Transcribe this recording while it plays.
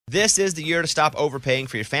This is the year to stop overpaying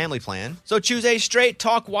for your family plan. So choose a Straight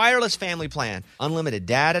Talk Wireless family plan. Unlimited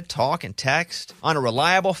data, talk, and text on a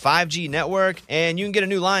reliable 5G network. And you can get a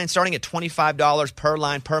new line starting at $25 per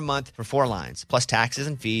line per month for 4 lines, plus taxes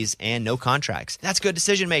and fees and no contracts. That's good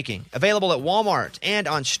decision making. Available at Walmart and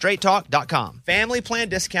on straighttalk.com. Family plan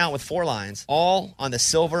discount with 4 lines, all on the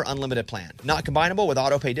Silver Unlimited plan. Not combinable with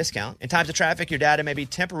auto pay discount. In times of traffic, your data may be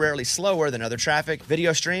temporarily slower than other traffic.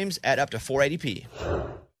 Video streams at up to 480p.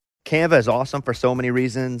 Canva is awesome for so many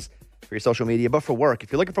reasons, for your social media, but for work.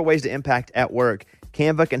 If you're looking for ways to impact at work,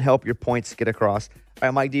 Canva can help your points get across. All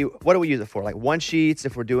right, Mike, what do we use it for? Like one-sheets,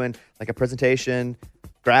 if we're doing like a presentation,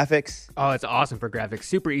 graphics? Oh, it's awesome for graphics.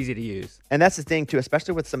 Super easy to use. And that's the thing, too,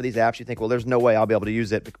 especially with some of these apps, you think, well, there's no way I'll be able to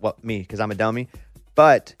use it. Well, me, because I'm a dummy.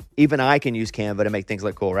 But even I can use Canva to make things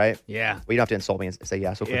look cool, right? Yeah. Well, you don't have to insult me and say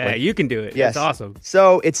yeah so quickly. Yeah, you can do it. Yes. It's awesome.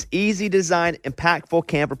 So it's easy design, impactful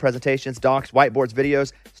Canva presentations, docs, whiteboards,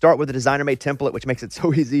 videos. Start with a designer-made template, which makes it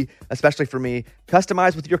so easy, especially for me.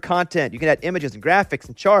 Customize with your content. You can add images and graphics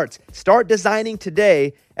and charts. Start designing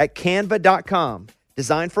today at canva.com.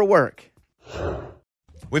 Design for work.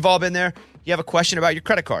 We've all been there. You have a question about your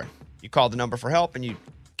credit card. You call the number for help and you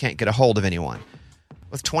can't get a hold of anyone.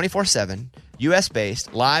 With 24/7,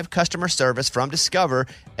 U.S.-based live customer service from Discover,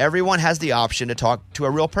 everyone has the option to talk to a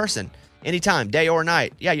real person anytime, day or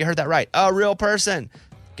night. Yeah, you heard that right. A real person.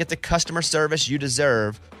 Get the customer service you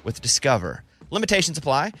deserve with Discover. Limitations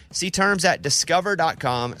apply. See terms at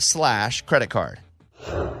discover.com/credit card.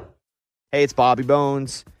 Hey, it's Bobby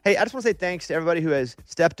Bones. Hey, I just want to say thanks to everybody who has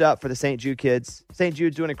stepped up for the St. Jude kids. St.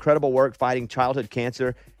 Jude's doing incredible work fighting childhood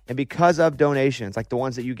cancer. And because of donations like the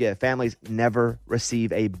ones that you give, families never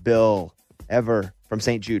receive a bill ever from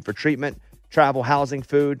St. Jude for treatment, travel, housing,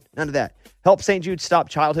 food, none of that. Help St. Jude stop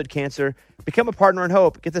childhood cancer. Become a partner in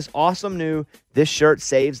hope. Get this awesome new This Shirt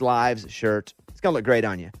Saves Lives shirt. It's going to look great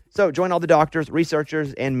on you. So join all the doctors,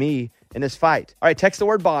 researchers, and me in this fight. All right, text the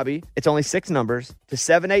word Bobby. It's only 6 numbers to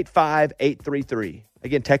 785-833.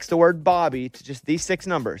 Again, text the word Bobby to just these 6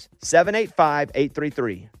 numbers,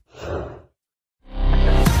 785-833.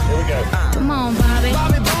 Here we go. Come on, Bobby.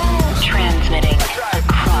 Transmitting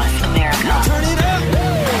across America. Turn it up.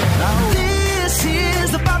 This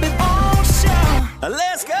is the Bobby Bones Show.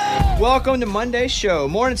 Let's go. Welcome to Monday's show.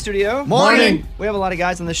 Morning, studio. Morning. We have a lot of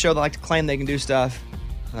guys on the show that like to claim they can do stuff.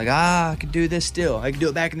 Like, I can do this still. I can do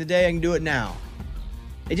it back in the day. I can do it now.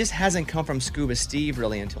 It just hasn't come from Scuba Steve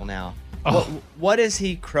really until now. Oh. What is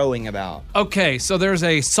he crowing about? Okay, so there's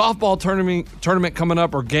a softball tournament coming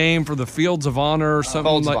up or game for the Fields of Honor or something.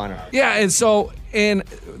 Fields like of Honor. Yeah, and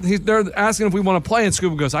they're asking if we want to play, and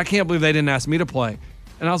Scuba goes, I can't believe they didn't ask me to play.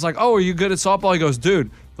 And I was like, oh, are you good at softball? He goes,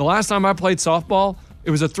 dude, the last time I played softball,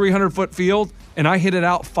 it was a 300-foot field, and I hit it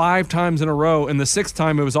out 5 times in a row, and the 6th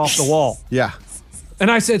time it was off the wall. Yeah. And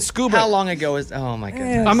I said, Scuba. How long ago is? Oh my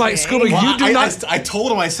goodness! I'm like, Scuba, you do not. I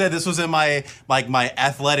told him. I said this was in my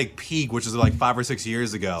athletic peak, which is like 5 or 6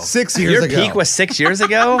 years ago. 6 years ago. Your peak was 6 years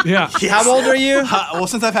ago. Yeah. Yes. How old are you? Well,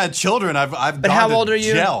 since I've had children, I've But gone how to old are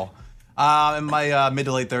you? jail. In my mid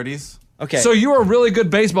to late 30s. Okay. So you were a really good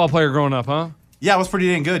baseball player growing up, huh? Yeah, I was pretty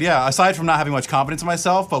dang good. Yeah, aside from not having much confidence in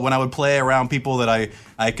myself, but when I would play around people that I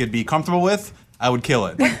could be comfortable with, I would kill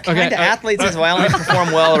it. What kind of athletes is, well, I only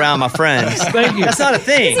perform well around my friends. Thank you. That's not a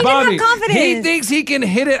thing. Bobby, confidence. he thinks he can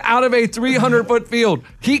hit it out of a 300-foot field.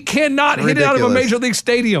 He cannot hit it out of a Ridiculous. major league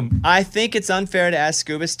stadium. I think it's unfair to ask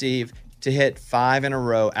Scuba Steve to hit 5 in a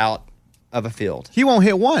row out of a field. He won't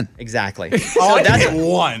hit one. Exactly. Oh, I can hit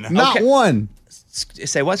one. Okay. one.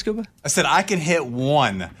 Say what, Scuba? I said I can hit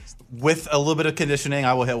one. With a little bit of conditioning,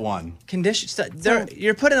 I will hit one.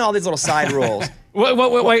 You're putting all these little side rules.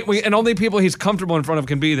 Wait, and only people he's comfortable in front of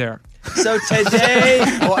can be there. So today...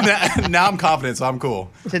 Well, now I'm confident, so I'm cool.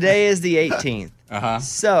 Today is the 18th. Uh-huh.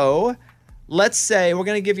 So let's say we're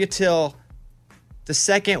going to give you till the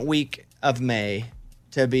 2nd week of May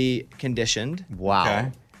to be conditioned. Wow.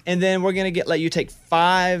 Okay. And then we're going to let you take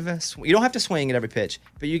 5... You don't have to swing at every pitch,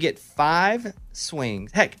 but you get 5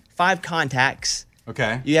 swings. Heck, 5 contacts.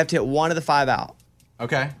 Okay. You have to hit 1 of the 5 out.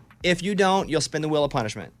 Okay. If you don't, you'll spin the wheel of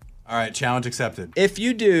punishment. All right, challenge accepted. If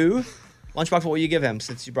you do, Lunchbox, what will you give him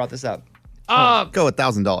since you brought this up? Go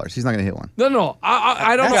 $1,000. He's not gonna hit one. No.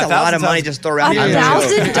 I don't That's know. a lot of money just throw around.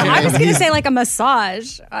 $1,000? I was gonna say like a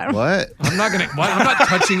massage. What? I'm not gonna. What? I'm not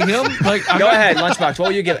touching him. Like, Go ahead, Lunchbox. What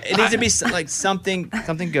will you give? It needs to be like something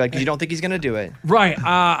good because you don't think he's gonna do it. Right.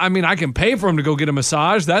 I mean, I can pay for him to go get a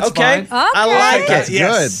massage. That's Okay. fine. I like That's it.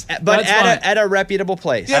 yes. But That's fine. at a reputable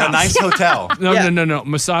place. At a nice hotel. No.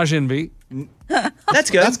 Massage envy. That's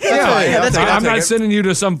good. That's good. that's good. I'm not sending you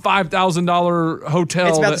to some $5,000 hotel.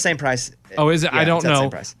 It's about the same price. Oh, is it? Yeah, I don't it's about the know.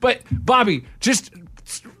 same price. But Bobby, just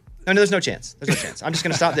No, there's no chance. There's no chance. I'm just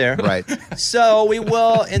going to stop there. Right. So we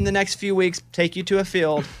will, in the next few weeks, take you to a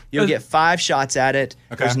field. You'll get 5 shots at it.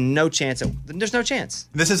 Okay. There's no chance. There's no chance.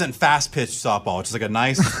 This isn't fast pitch softball. It's just like a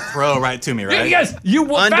nice throw right to me, right? Yes, you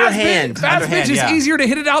want Underhand. Fast pitch is yeah. easier to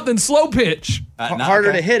hit it out than slow pitch.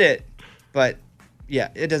 Harder to hit it, but yeah,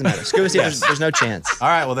 it doesn't matter. Scuba Steve, there's no chance. All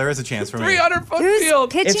right, well, there is a chance for me. 300-foot Who's field.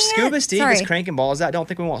 pitching If Scuba it? Steve Sorry. is cranking balls out, I don't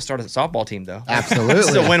think we won't start a softball team, though. Absolutely. This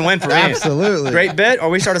is a win-win for me. Absolutely. Great bit, or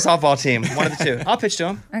we start a softball team. One of the two. I'll pitch to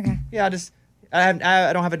him. Okay. Yeah,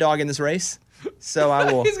 I don't have a dog in this race, so I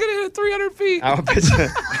will. He's going to hit it 300 feet. I will pitch.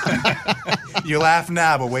 You laugh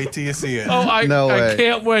now, but wait till you see it. Oh, I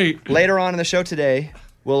can't wait. Later on in the show today,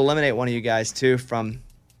 we'll eliminate one of you guys, too, from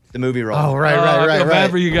the movie role. Oh, right. I feel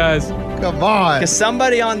bad for you guys. Come on. Because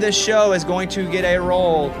somebody on this show is going to get a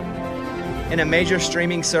role in a major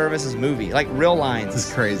streaming services movie, like real lines. This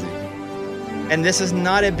is crazy. And this is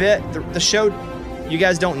not a bit. The show, you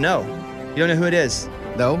guys don't know. You don't know who it is.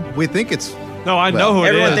 No, we think it's. No, I know who it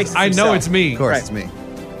everyone is. thinks it's I know himself. it's me. Of course, Right. it's me.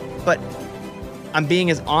 But I'm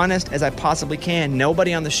being as honest as I possibly can.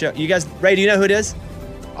 Nobody on the show. You guys, Ray, do you know who it is?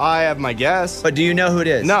 I have my guess. But do you know who it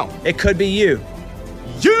is? No. It could be you.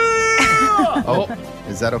 Oh,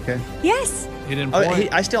 is that okay? Yes. He didn't Oh,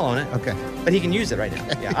 point. I still own it. Okay. But he can use it right now.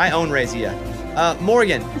 Yeah, I own Ray's. Yeah.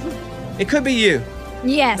 Morgan, it could be you.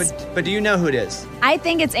 Yes. But do you know who it is? I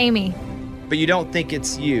think it's Amy. But you don't think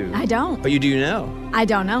it's you. I don't. But you do know. I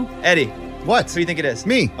don't know. Eddie, What? who do you think it is?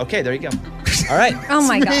 Me. Okay, there you go. All right. Oh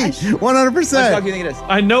my Me. gosh. 100%. What the fuck do you think it is?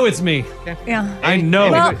 I know it's me. Yeah. I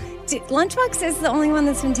know. Well, Lunchbox is the only one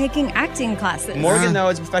that's been taking acting classes. Morgan, though,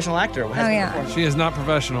 is a professional actor. Has been yeah. before. She is not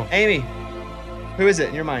professional. Amy, who is it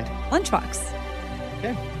in your mind? Lunchbox.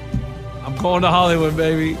 Okay. I'm going to Hollywood,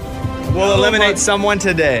 baby. We'll eliminate someone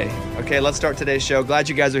today. Okay, let's start today's show. Glad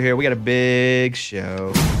you guys are here. We got a big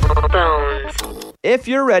show. If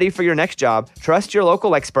you're ready for your next job, trust your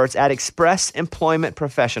local experts at Express Employment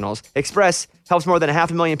Professionals. Express helps more than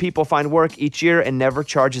 500,000 people find work each year and never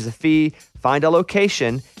charges a fee. Find a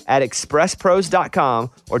location at expresspros.com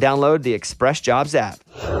or download the Express Jobs app.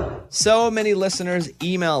 So many listeners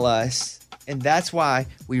email us, and that's why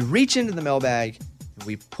we reach into the mailbag,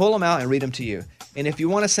 we pull them out and read them to you. And if you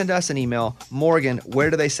want to send us an email, Morgan, where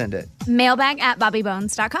do they send it?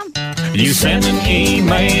 Mailbag@bobbybones.com. You send an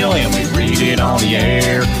email and we read it on the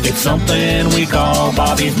air. It's something we call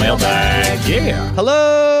Bobby's mailbag. Yeah. Hello,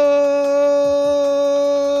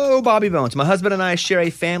 Bobby Bones. My husband and I share a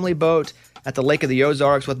family boat at the Lake of the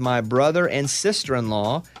Ozarks with my brother and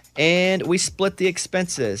sister-in-law, and we split the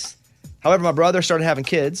expenses. However, my brother started having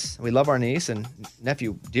kids. We love our niece and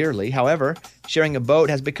nephew dearly. However, sharing a boat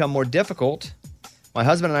has become more difficult. My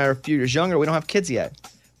husband and I are a few years younger. We don't have kids yet.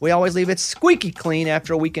 We always leave it squeaky clean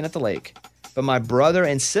after a weekend at the lake. But my brother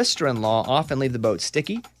and sister-in-law often leave the boat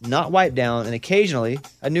sticky, not wiped down, and occasionally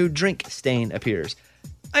a new drink stain appears.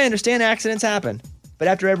 I understand accidents happen, but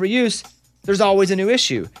after every use, there's always a new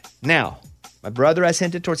issue. Now, my brother has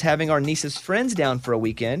hinted towards having our niece's friends down for a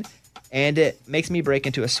weekend, and it makes me break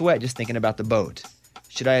into a sweat just thinking about the boat.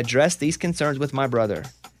 Should I address these concerns with my brother?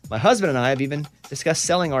 My husband and I have even discussed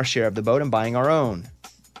selling our share of the boat and buying our own.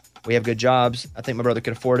 We have good jobs. I think my brother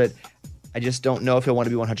could afford it. I just don't know if he'll want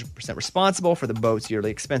to be 100% responsible for the boat's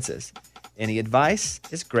yearly expenses. Any advice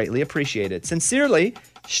is greatly appreciated. Sincerely,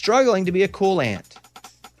 struggling to be a cool aunt.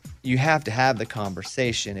 You have to have the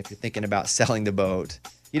conversation if you're thinking about selling the boat.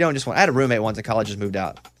 You don't just want... I had a roommate once in college just moved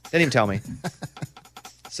out. Didn't even tell me.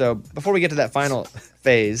 So before we get to that final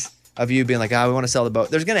phase of you being like, we want to sell the boat,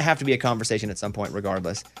 there's going to have to be a conversation at some point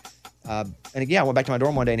regardless. And yeah, I went back to my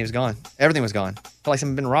dorm one day and he was gone. Everything was gone. Felt like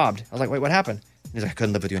someone had been robbed. I was like, wait, what happened? And he's like, I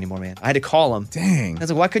couldn't live with you anymore, man. I had to call him. Dang. I was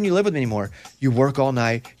like, why couldn't you live with me anymore? You work all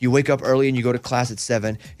night, you wake up early and you go to class at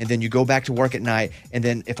 7, and then you go back to work at night, and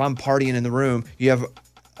then if I'm partying in the room, you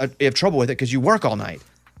have trouble with it because you work all night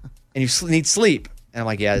and you need sleep. And I'm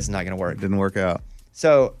like, yeah, this is not going to work. Didn't work out.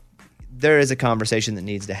 So there is a conversation that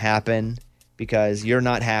needs to happen because you're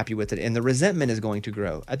not happy with it and the resentment is going to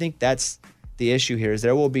grow. I think that's the issue here is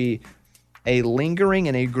there will be a lingering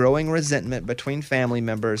and a growing resentment between family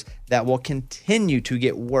members that will continue to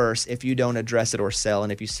get worse if you don't address it or sell.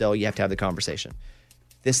 And if you sell, you have to have the conversation.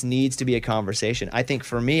 This needs to be a conversation. I think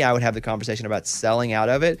for me, I would have the conversation about selling out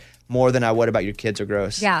of it more than I would about your kids are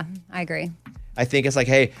gross. Yeah, I agree. I think it's like,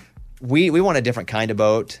 hey, we want a different kind of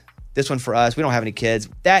boat. This one for us, we don't have any kids.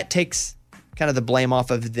 That takes kind of the blame off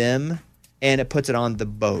of them and it puts it on the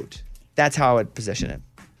boat. That's how I would position it.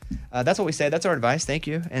 That's what we say. That's our advice. Thank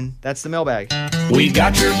you. And that's the mailbag. We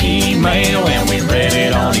got your email and we read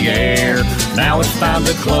it on the air. Now it's time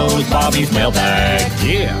to close Bobby's mailbag.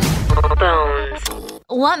 Yeah.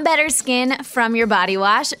 Want better skin from your body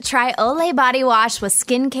wash? Try Olay Body Wash with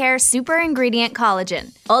skincare super ingredient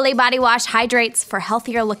collagen. Olay Body Wash hydrates for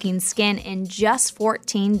healthier looking skin in just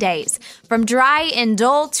 14 days. From dry and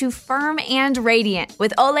dull to firm and radiant.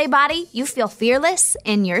 With Olay Body, you feel fearless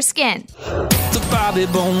in your skin. The Bobby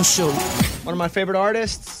Bones Show. One of my favorite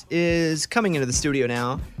artists is coming into the studio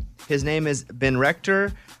now. His name is Ben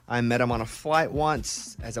Rector. I met him on a flight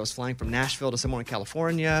once as I was flying from Nashville to somewhere in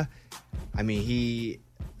California. I mean, he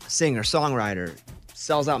singer, songwriter,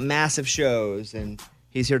 sells out massive shows, and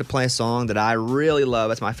he's here to play a song that I really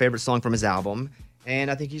love. It's my favorite song from his album,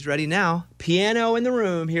 and I think he's ready now. Piano in the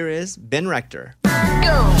room. Here is Ben Rector.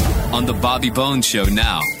 On the Bobby Bones Show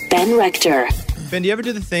now. Ben Rector. Ben, do you ever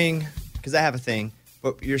do the thing, because I have a thing,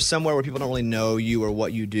 but you're somewhere where people don't really know you or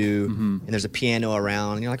what you do, and there's a piano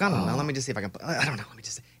around, and you're like, I don't know, let me just see if I can play. I don't know, let me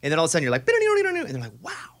just see. And then all of a sudden you're like, and they're like,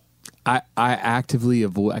 wow. I actively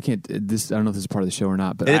avoid. I don't know if this is part of the show or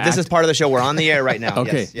not, but This is part of the show. We're on the air right now.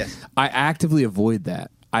 Okay. Yes. I actively avoid that.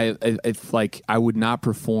 It's like I would not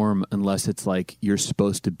perform unless it's like you're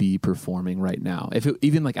supposed to be performing right now.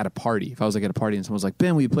 Even like at a party, if I was like at a party and someone's like,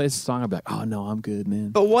 Ben, will you play this song? I'd be like, oh no, I'm good, man.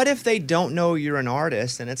 But what if they don't know you're an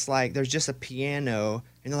artist and it's like there's just a piano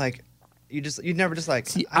and they're like, you'd never just like,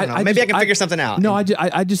 See, I don't know, maybe I can figure something out. No,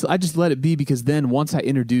 I just let it be, because then once I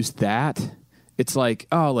introduce that, it's like,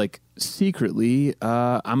 oh, like secretly,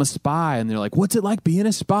 I'm a spy, and they're like, "What's it like being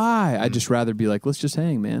a spy?" I'd just rather be like, "Let's just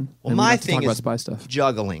hang, man." Well, and my we thing talk about is spy stuff.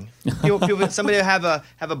 Juggling. Somebody will have a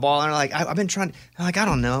ball, and they're like, "I've been trying." I'm like, I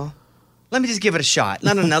don't know. Let me just give it a shot.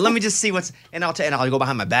 No. Let me just see what's, and I'll go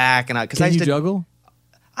behind my back, and because I Can you juggle?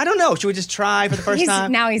 I don't know. Should we just try for the first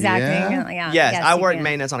time? Now he's acting. Yeah. Yeah. Yes, I worked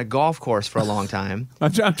maintenance on a golf course for a long time.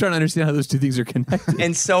 I'm trying to understand how those two things are connected.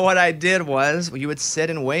 And so what I did was, you would sit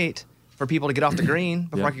and wait for people to get off the green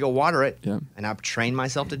before I could go water it. Yeah. And I've trained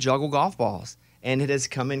myself to juggle golf balls. And it has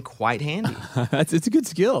come in quite handy. It's a good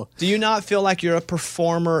skill. Do you not feel like you're a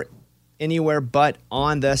performer anywhere but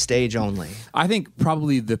on the stage only? I think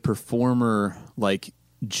probably the performer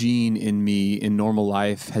gene in me in normal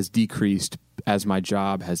life has decreased as my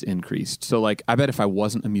job has increased. So I bet if I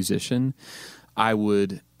wasn't a musician, I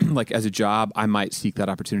would as a job, I might seek that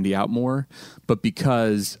opportunity out more. But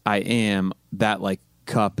because I am, that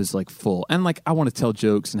cup is full, and I want to tell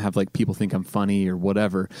jokes and have people think I'm funny or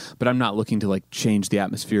whatever, but I'm not looking to change the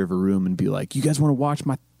atmosphere of a room and be like, you guys want to watch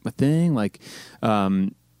my thing?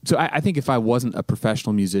 So I think if I wasn't a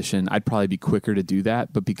professional musician, I'd probably be quicker to do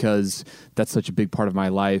that. But because that's such a big part of my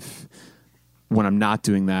life, when I'm not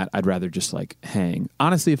doing that, I'd rather just hang.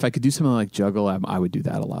 Honestly, if I could do something like juggle, I would do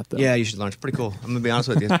that a lot though. Yeah, you should learn. It's pretty cool. I'm gonna be honest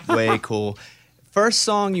with you. It's way cool. First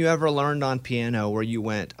song you ever learned on piano where you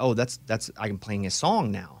went, oh, that's I'm playing a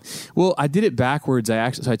song now. Well, I did it backwards.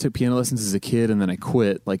 I took piano lessons as a kid, and then I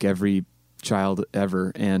quit like every child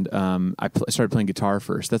ever, and I started playing guitar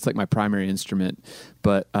first. That's my primary instrument,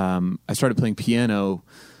 but I started playing piano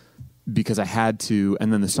because I had to,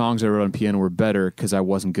 and then the songs I wrote on piano were better because I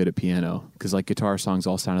wasn't good at piano, because guitar songs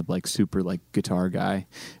all sounded super guitar guy,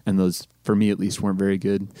 and those, for me at least, weren't very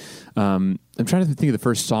good. I'm trying to think of the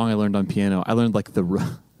first song I learned on piano. I learned the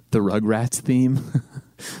Rugrats theme.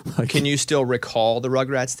 Can you still recall the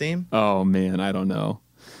Rugrats theme? Oh man, I don't know.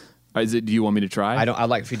 Do you want me to try? I'd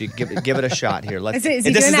like for you to give it a shot here. Is he this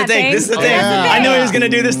is doing the that thing. thing? This is the Oh, thing. that's the I thing. knew he was going to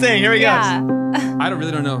do this thing. Here he goes. I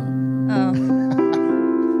really don't know. Oh.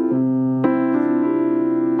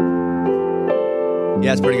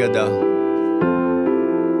 Yeah, it's pretty good though.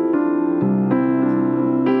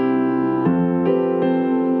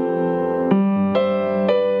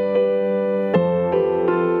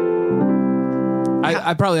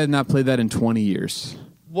 I probably have not played that in 20 years.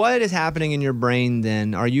 What is happening in your brain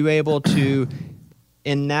then? Are you able to,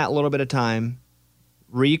 in that little bit of time,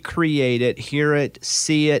 recreate it, hear it,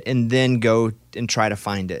 see it, and then go and try to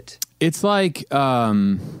find it? It's maybe a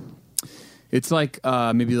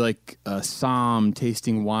somm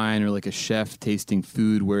tasting wine, or a chef tasting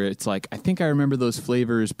food, where it's I think I remember those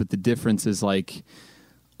flavors, but the difference is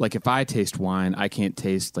if I taste wine, I can't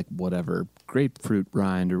taste whatever grapefruit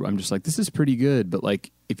rind, or I'm just this is pretty good. But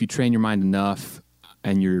if you train your mind enough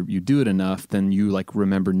and you do it enough, then you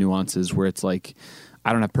remember nuances where it's I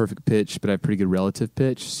don't have perfect pitch, but I have pretty good relative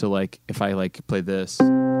pitch. So if I play this,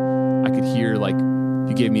 I could hear if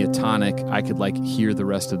you gave me a tonic, I could hear the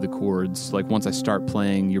rest of the chords. Once I start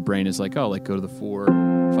playing, your brain is go to the 4, 5.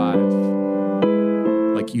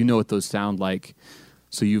 You know what those sound like,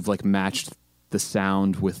 so you've matched the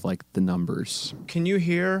sound with the numbers. Can you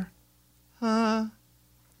hear? I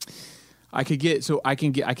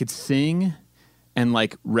could sing and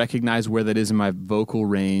recognize where that is in my vocal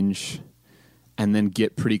range, and then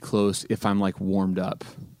get pretty close if I'm like warmed up.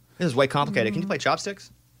 This is way complicated. Can you play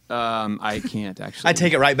chopsticks? I can't actually. I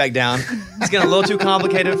take it right back down. It's getting a little too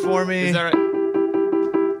complicated for me. Is that right?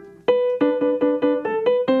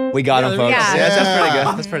 We got him, folks. Yeah. Yes, that's pretty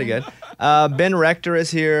good. That's pretty good. Ben Rector is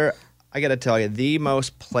here. I got to tell you, the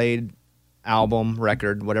most played album,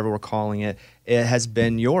 record, whatever we're calling it, it has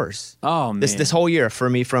been yours. Oh, man. This whole year for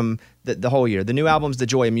me, from the whole year. The new album's The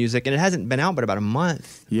Joy of Music, and it hasn't been out but about a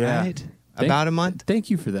month. Yeah. Right? About a month. Thank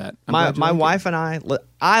you for that. My wife and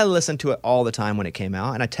I listened to it all the time when it came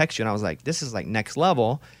out, and I texted you, and I was like, this is like next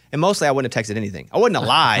level. And mostly I wouldn't have texted anything. I wouldn't have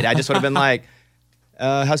lied. I just would have been like,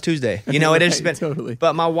 how's Tuesday? You know, it has been. Totally.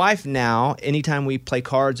 But my wife now, anytime we play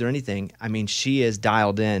cards or anything, I mean, she is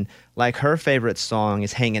dialed in. Like her favorite song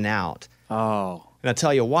is Hanging Out. Oh. And I'll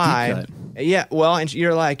tell you why. Yeah, well, and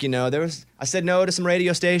you're like, I said no to some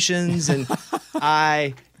radio stations, and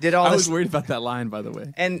I did all this. I was worried about that line, by the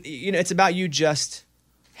way. And, it's about you just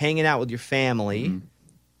hanging out with your family. Mm-hmm.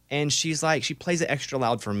 And she's like, she plays it extra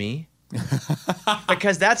loud for me.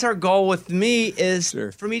 Because that's our goal with me is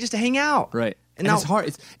for me just to hang out. Right. And it's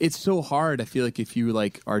hard. It's so hard. I feel like if you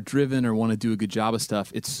like are driven or want to do a good job of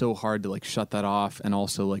stuff, it's so hard to like shut that off and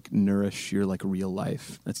also like nourish your like real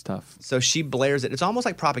life. That's tough. So she blares it. It's almost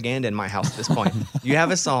like propaganda in my house at this point. You have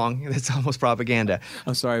a song that's almost propaganda.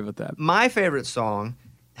 I'm sorry about that. My favorite song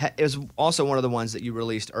is also one of the ones that you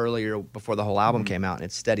released earlier before the whole album came out, and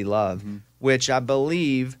it's Steady Love, which I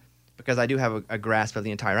believe, because I do have a grasp of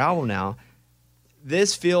the entire album now,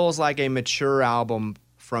 this feels like a mature album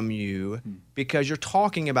from you because you're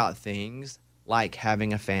talking about things like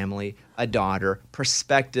having a family, a daughter,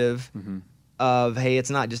 perspective of, hey, it's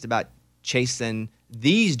not just about chasing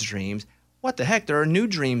these dreams. What the heck? There are new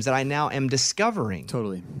dreams that I now am discovering.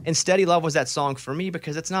 Totally. And Steady Love was that song for me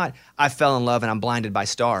because it's not, I fell in love and I'm blinded by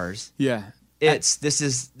stars. Yeah. It's, this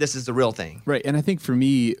is the real thing. Right. And I think for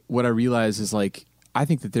me, what I realize is like, I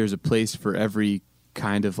think that there's a place for every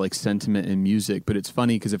kind of like sentiment in music, but it's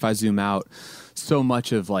funny because if I zoom out, so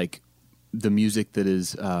much of like the music that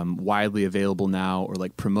is widely available now or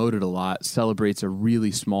like promoted a lot celebrates a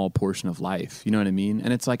really small portion of life. You know what I mean?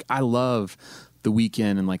 And it's like, I love the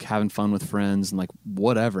weekend and like having fun with friends and like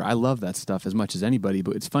whatever. I love that stuff as much as anybody,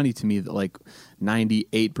 but it's funny to me that like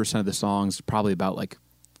 98% of the songs are probably about like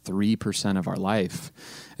 3% of our life.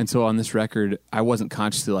 And so on this record, I wasn't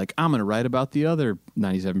consciously like, I'm going to write about the other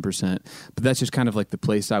 97%, but that's just kind of like the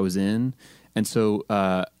place I was in. And so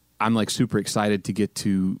I'm like super excited to get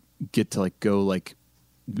to like go like,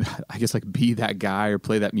 I guess like be that guy or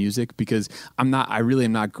play that music because I really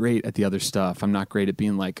am not great at the other stuff. I'm not great at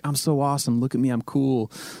being like, I'm so awesome. Look at me. I'm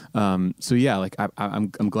cool. So yeah, like I'm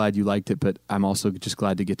glad you liked it, but I'm also just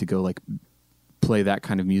glad to get to go like play that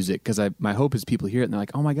kind of music because my hope is people hear it and they're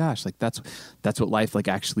like, oh my gosh, like that's what life like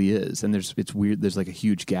actually is. And it's weird. There's like a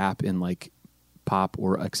huge gap in like pop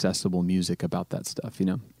or accessible music about that stuff, you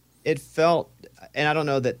know? It felt, and I don't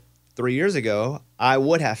know that 3 years ago, I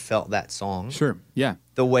would have felt that song. Sure, yeah.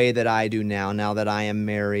 The way that I do now that I am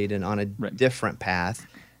married and on a different path.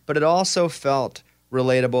 But it also felt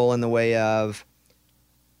relatable in the way of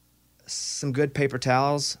some good paper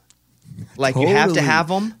towels. Like you have to have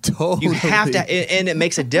them. Totally. You have to, and it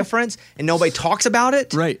makes a difference, and nobody talks about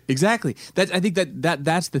it. Right, exactly. I think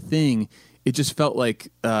that's the thing. It just felt like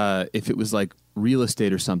if it was like real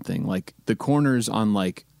estate or something, like the corners on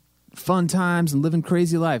like fun times and living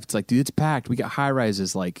crazy life. It's like, dude, it's packed. We got high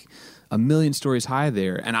rises like a million stories high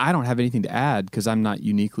there, and I don't have anything to add because I'm not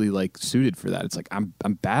uniquely like suited for that. It's like I'm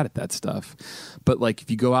bad at that stuff. But like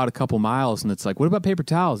if you go out a couple miles and it's like, what about paper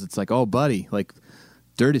towels? It's like, oh, buddy, like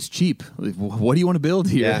dirt is cheap. Like, what do you want to build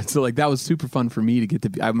here? Yeah. So like that was super fun for me to get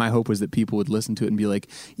to. My hope was that people would listen to it and be like,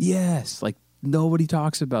 yes, like nobody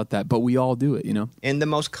talks about that, but we all do it, you know. In the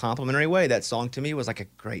most complimentary way, that song to me was like a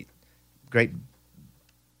great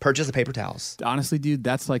purchase of paper towels. Honestly, dude,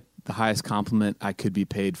 that's like the highest compliment I could be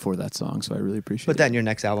paid for that song, so I really appreciate it. Put that in your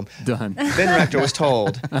next album. Done. Ben Rector was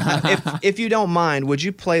told, if you don't mind, would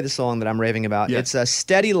you play the song that I'm raving about? Yeah. It's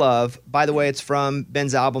Steady Love. By the way, it's from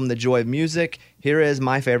Ben's album, The Joy of Music. Here is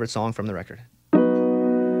my favorite song from the record.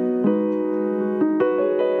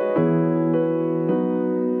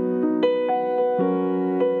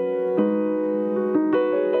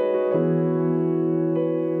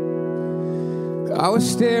 I was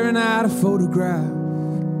staring at a photograph.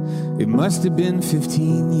 It must have been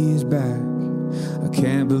 15 years back. I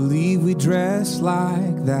can't believe we dressed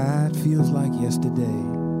like that. Feels like yesterday.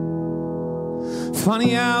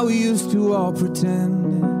 Funny how we used to all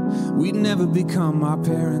pretend we'd never become our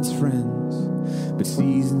parents' friends. But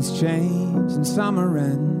seasons change and summer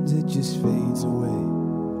ends, it just fades away.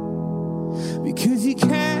 Because you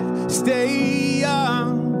can't stay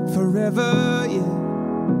young forever, yeah.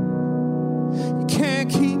 You can't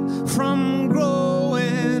keep from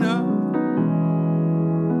growing up.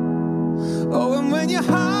 Oh, and when your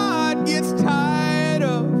heart gets tired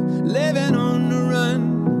of living on the run,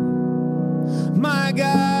 my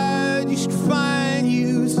God, you should find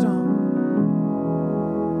you some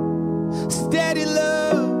steady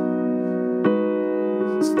love,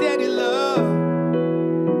 steady love.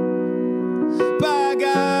 By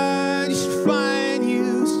God, you should find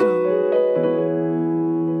you some.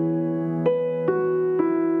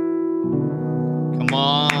 Come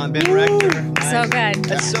on, Ben Rector. So good.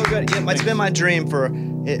 That's so good. Yeah, it's been my dream for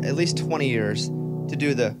at least 20 years to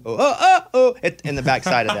do the in the back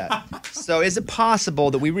side of that. So is it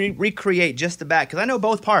possible that we recreate just the back? Because I know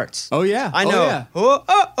both parts. Oh, yeah. I know.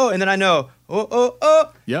 And then I know.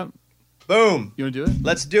 Yep. Boom. You want to do it?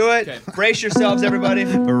 Let's do it. Okay. Brace yourselves, everybody.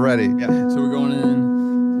 We're ready. Yeah. So we're going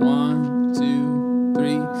in 1, 2,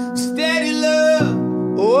 3. Steady love.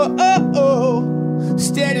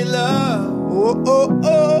 Steady love.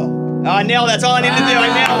 Oh, I nailed that. That's all I needed to do. I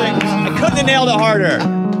nailed it. I couldn't have nailed it harder.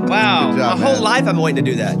 Wow. Good job, my whole man. life I've been waiting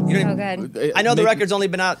to do that. You know, So good. I know the record's only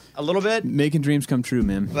been out a little bit, Making dreams come true,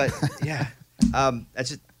 man. but yeah. That's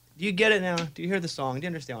just. Do you get it now? Do you hear the song? Do you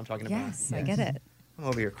understand what I'm talking about? Yes, I get it. I'm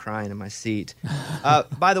over here crying in my seat.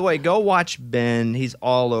 By the way, go watch Ben. He's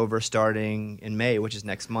all over starting in May, which is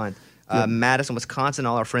next month. Madison, Wisconsin.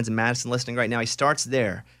 All our friends in Madison listening right now. He starts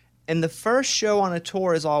there. And the first show on a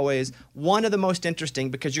tour is always one of the most interesting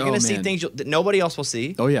because you're going to see things that nobody else will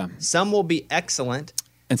see. Oh, yeah. Some will be excellent.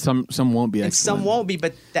 And some won't be And excellent. some won't be,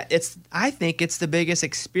 but I think it's the biggest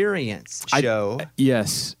experience show.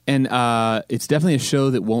 Yes, and it's definitely a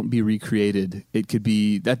show that won't be recreated. It could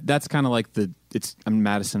be that's kind of like I'm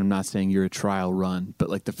Madison. I'm not saying you're a trial run, but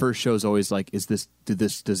like the first show is always like, does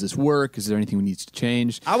this work? Is there anything we need to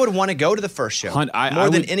change? I would want to go to the first show more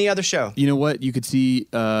than any other show. You know what? You could see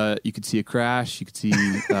a crash. You could see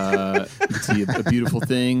a beautiful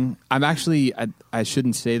thing. I'm actually I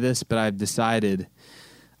shouldn't say this, but I've decided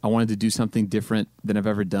I wanted to do something different than I've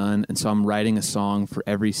ever done, and so I'm writing a song for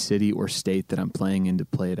every city or state that I'm playing in to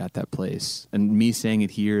play it at that place. And me saying it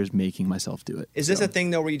here is making myself do it. Is this a thing,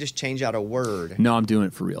 though, where you just change out a word? No, I'm doing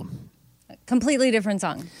it for real. Completely different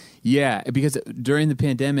song. Yeah, because during the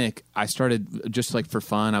pandemic, I started just like for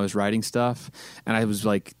fun. I was writing stuff, and I was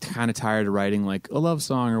like kind of tired of writing like a love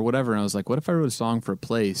song or whatever. And I was like, what if I wrote a song for a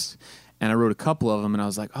place? And I wrote a couple of them, and I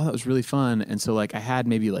was like, oh, that was really fun. And so like I had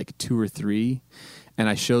maybe like 2 or 3. And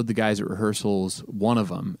I showed the guys at rehearsals one of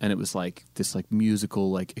them, and it was like this like musical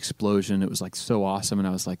like explosion. It was like so awesome, and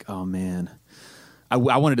I was like, oh man, I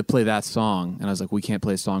wanted to play that song, and I was like, we can't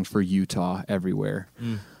play songs for Utah everywhere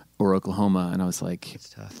or Oklahoma, and I was like, it's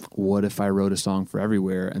tough. What if I wrote a song for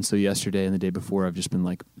everywhere? And so yesterday and the day before, I've just been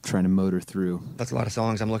like trying to motor through. That's a lot of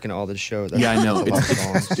songs. I'm looking at all the shows. Yeah, I know.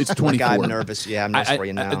 It's 24. I'm nervous. Yeah, I'm nervous for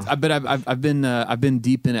you now. But I've been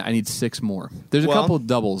deep in it. I need 6 more. There's a couple of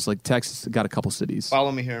doubles. Like Texas got a couple cities.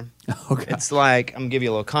 Follow me here. Okay. It's like, I'm going to give you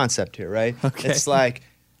a little concept here, right? Okay. It's like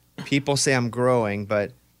people say I'm growing,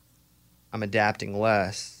 but I'm adapting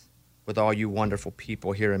less with all you wonderful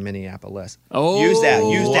people here in Minneapolis. Oh, use that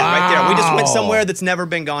right there. We just went somewhere that's never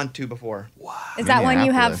been gone to before. Wow. Is that one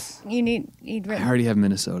you have? You'd I already have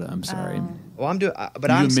Minnesota. I'm sorry. Well, I'm doing, but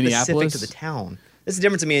I'm specific to the town. This is the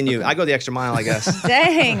difference in me and you. I go the extra mile, I guess.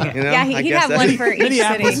 Dang. You know? Yeah, he'd have one for each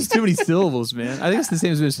Minneapolis city. is too many syllables, man. I think it's the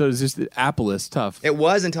same as Minnesota. It's just Appolis, tough. It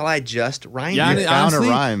was until I just rhymed Yeah, it. honestly,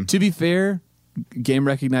 a rhyme. To be fair, game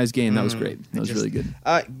recognized game. That was great. That was really good.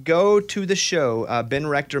 Go to the show,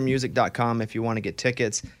 benrectormusic.com if you want to get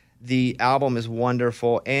tickets. The album is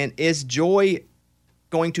wonderful. And is Joy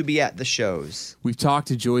going to be at the shows? We've talked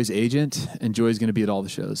to Joy's agent, and Joy's going to be at all the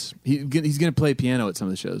shows. He's going to play piano at some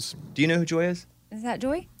of the shows. Do you know who Joy is? Is that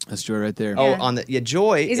Joy? That's Joy right there. Oh,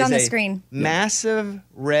 Joy He's is on the a screen. massive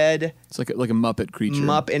red It's like a Muppet creature.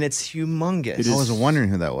 and it's humongous. I was wondering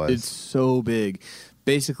who that was. It's so big.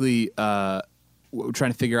 Basically, we're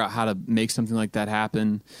trying to figure out how to make something like that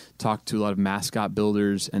happen. Talked to a lot of mascot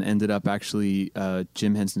builders, and ended up actually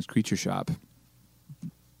Jim Henson's Creature Shop.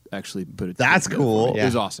 Actually put it. That's cool. It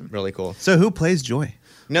was awesome. Really cool. So who plays Joy?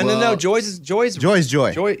 No. Joy's Joy.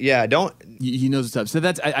 Joy. Yeah, don't. He knows what's up. So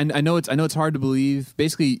that's I know it's hard to believe.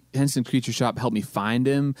 Basically, Henson Creature Shop helped me find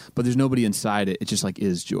him, but there's nobody inside it. It just like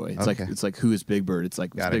is Joy. It's like who is Big Bird? It's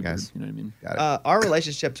like Got it's it, Big guys. Bird. You know what I mean? Got it. Our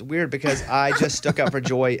relationship's weird because I just stuck up for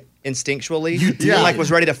Joy instinctually. Yeah. And, like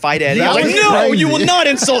was ready to fight Eddie. That I was like, was no, crazy. you will not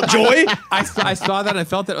insult Joy. I saw that and I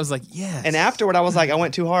felt that. I was like, yes. And afterward, I was like, I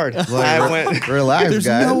went too hard. I went. Relax, There's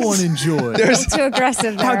guys. no one in Joy. Too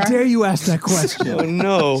aggressive there. How dare you ask that question? Oh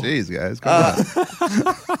no. Jeez, guys. Come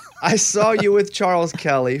on. I saw you with Charles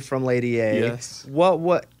Kelly from Lady A. Yes.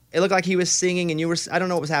 What? It looked like he was singing and you were, I don't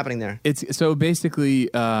know what was happening there. It's so basically,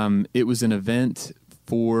 it was an event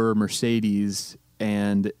for Mercedes,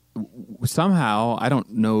 and somehow, I don't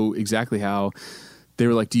know exactly how, they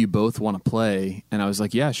were like, do you both want to play? And I was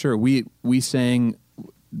like, yeah, sure. We sang,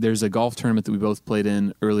 there's a golf tournament that we both played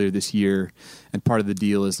in earlier this year, and part of the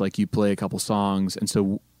deal is like you play a couple songs, and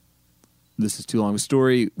so this is too long of a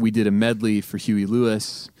story. We did a medley for Huey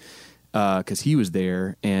Lewis, because he was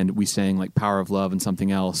there, and we sang like Power of Love and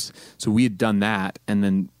something else. So we had done that, and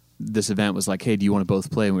then this event was like, hey, do you want to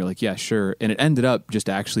both play? And we were like, yeah, sure. And it ended up just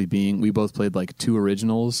actually being, we both played like 2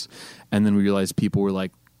 originals, and then we realized people were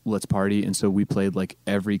like, let's party. And so we played like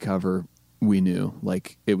every cover we knew.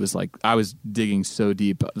 Like, it was like, I was digging so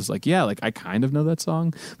deep. I was like, yeah, like I kind of know that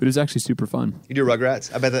song, but it was actually super fun. You do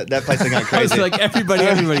Rugrats? I bet that place got crazy. I was like,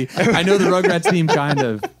 everybody. I know the Rugrats theme kind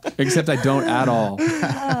of, except I don't at all.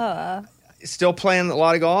 Still playing a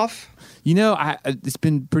lot of golf? You know, it's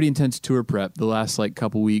been pretty intense tour prep the last like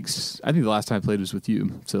couple weeks. I think the last time I played was with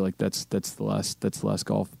you. So like that's the last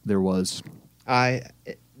golf there was.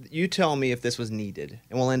 You tell me if this was needed,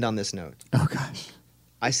 and we'll end on this note. Oh gosh.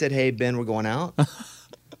 I said, hey, Ben, we're going out.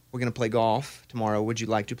 We're going to play golf tomorrow. Would you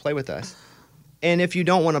like to play with us? And if you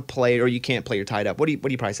don't want to play or you can't play, you're tied up. What do you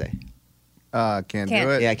probably say? Can't do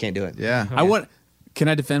it. Yeah, I can't do it. Yeah. Can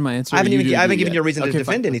I defend my answer? I haven't given you a reason to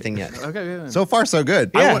defend anything yet. Okay. So far, so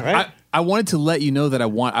good. Yeah, I wanted to let you know that I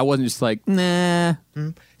wasn't just like, nah. Mm-hmm.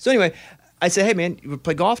 So anyway, I said, hey, man, you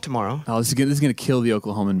play golf tomorrow. Oh, this is gonna kill the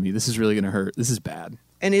Oklahoman in me. This is really gonna hurt. This is bad.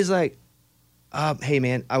 And he's like, hey,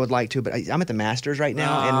 man, I would like to, but I'm at the Masters right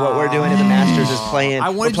now, and what we're doing at the Masters is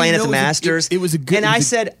we're playing at the Masters. It was a good... And I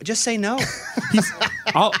said, just say no.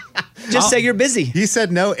 Just say you're busy. He said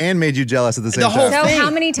no and made you jealous at the same time. So how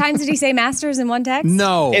many times did he say Masters in one text?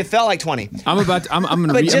 No. It felt like 20. I'm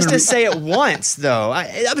gonna... But just to say it once, though.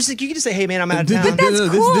 I was like, you can just say, hey, man, I'm out of town. But that's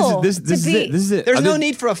cool. This is it. There's no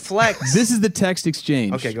need for a flex. This is the text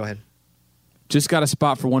exchange. Okay, go ahead. Just got a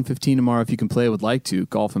spot for 1:15 tomorrow if you can play, would like to.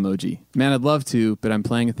 Golf emoji. Man, I'd love to, but I'm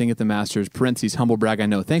playing a thing at the Masters. Parentheses, humble brag, I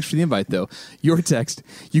know. Thanks for the invite, though. Your text,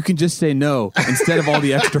 you can just say no instead of all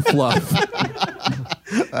the extra fluff.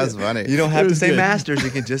 That's funny. You don't have to say good. Masters. You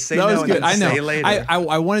can just say no and then I know. say later.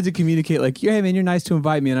 I wanted to communicate like, yeah, hey, man, you're nice to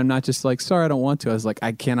invite me, and I'm not just like, sorry, I don't want to. I was like,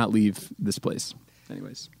 I cannot leave this place.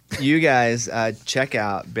 Anyways. You guys check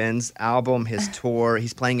out Ben's album, his tour.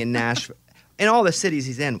 He's playing in Nashville. In all the cities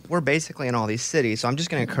he's in, we're basically in all these cities. So I'm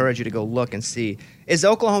just going to encourage you to go look and see. Is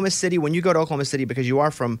Oklahoma City, when you go to Oklahoma City, because you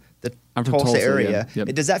are from the Tulsa area, yeah. Yep.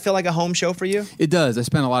 Does that feel like a home show for you? It does. I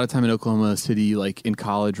spent a lot of time in Oklahoma City, like in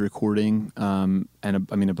college recording. And a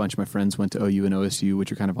bunch of my friends went to OU and OSU,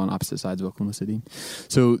 which are kind of on opposite sides of Oklahoma City.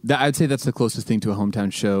 So I'd say that's the closest thing to a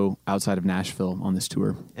hometown show outside of Nashville on this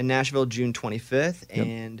tour. In Nashville, June 25th. Yep.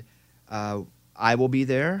 And I will be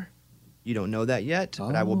there. You don't know that yet,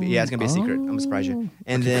 but I will be. Yeah, it's going to be a secret. I'm going to surprise you.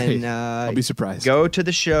 And then I'll be surprised. Go to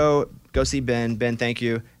the show. Go see Ben. Ben, thank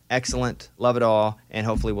you. Excellent. Love it all. And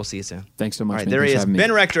hopefully we'll see you soon. Thanks so much. All right, man. there he is.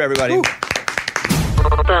 Ben Rector, everybody.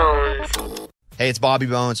 Bones. Hey, it's Bobby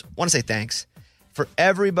Bones. Want to say thanks for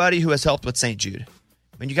everybody who has helped with St. Jude.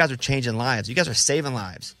 I mean, you guys are changing lives. You guys are saving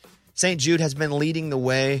lives. St. Jude has been leading the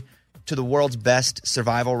way to the world's best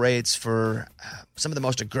survival rates for some of the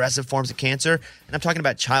most aggressive forms of cancer. And I'm talking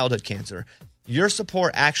about childhood cancer. Your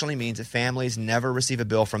support actually means that families never receive a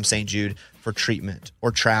bill from St. Jude for treatment or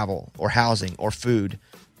travel or housing or food.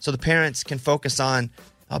 So the parents can focus on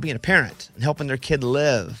being a parent and helping their kid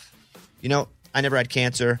live. You know, I never had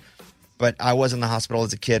cancer, but I was in the hospital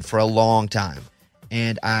as a kid for a long time.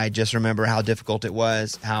 And I just remember how difficult it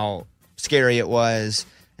was, how scary it was.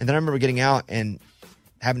 And then I remember getting out and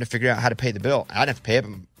having to figure out how to pay the bill. I didn't have to pay it.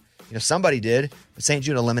 Somebody did, but St.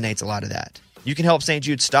 Jude eliminates a lot of that. You can help St.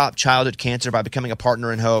 Jude stop childhood cancer by becoming a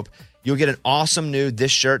partner in hope. You'll get an awesome new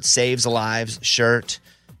This Shirt Saves Lives shirt.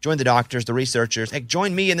 Join the doctors, the researchers. Hey,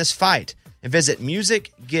 join me in this fight and visit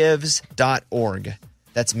musicgives.org.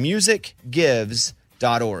 That's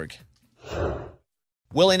musicgives.org.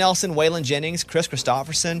 Willie Nelson, Waylon Jennings, Chris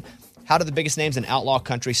Christopherson. How do the biggest names in outlaw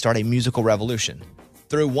country start a musical revolution?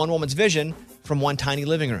 Through one woman's vision from one tiny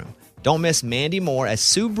living room. Don't miss Mandy Moore as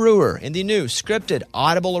Sue Brewer in the new scripted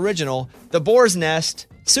Audible original, The Boar's Nest,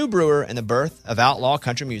 Sue Brewer and the Birth of Outlaw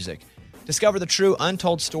Country Music. Discover the true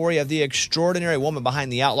untold story of the extraordinary woman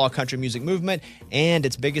behind the outlaw country music movement and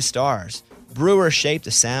its biggest stars. Brewer shaped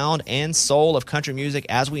the sound and soul of country music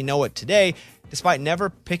as we know it today, despite never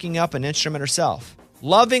picking up an instrument herself.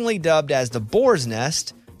 Lovingly dubbed as The Boar's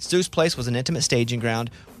Nest, Sue's place was an intimate staging ground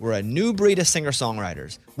where a new breed of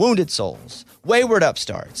singer-songwriters, wounded souls, wayward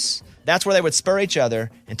upstarts, That's where they would spur each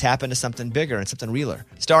other and tap into something bigger and something realer.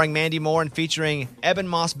 Starring Mandy Moore and featuring Eben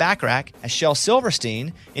Moss Backrack as Shel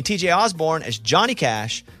Silverstein and TJ Osborne as Johnny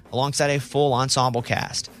Cash, alongside a full ensemble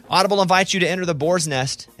cast. Audible invites you to enter the Boar's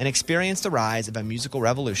Nest and experience the rise of a musical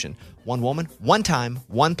revolution. One woman, one time,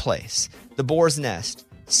 one place. The Boar's Nest,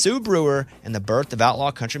 Sue Brewer, and the birth of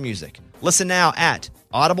outlaw country music. Listen now at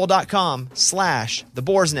audible.com/The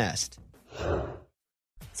Boar's Nest.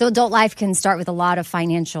 So adult life can start with a lot of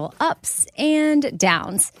financial ups and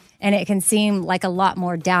downs, and it can seem like a lot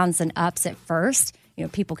more downs than ups at first. You know,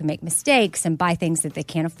 people can make mistakes and buy things that they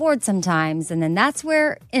can't afford sometimes, and then that's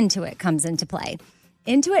where Intuit comes into play.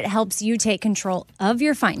 Intuit helps you take control of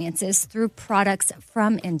your finances through products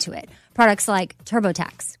from Intuit. Products like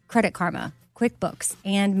TurboTax, Credit Karma, QuickBooks,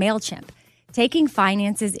 and MailChimp. Taking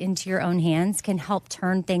finances into your own hands can help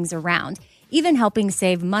turn things around, even helping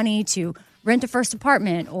save money to rent a first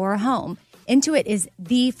apartment or a home. Intuit is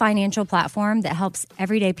the financial platform that helps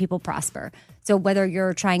everyday people prosper. So whether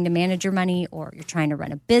you're trying to manage your money or you're trying to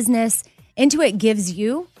run a business, Intuit gives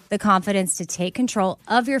you the confidence to take control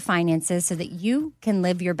of your finances so that you can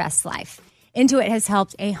live your best life. Intuit has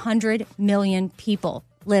helped 100 million people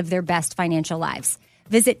live their best financial lives.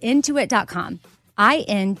 Visit Intuit.com,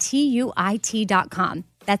 Intuit.com.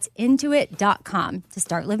 That's Intuit.com to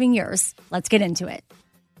start living yours. Let's get into it.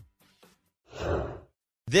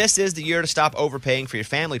 This is the year to stop overpaying for your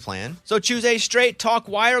family plan. So choose a Straight Talk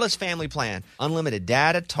wireless family plan. Unlimited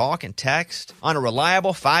data, talk, and text on a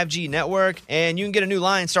reliable 5G network. And you can get a new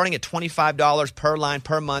line starting at $25 per line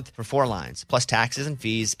per month for 4 lines, plus taxes and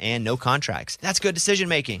fees and no contracts. That's good decision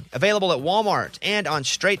making. Available at Walmart and on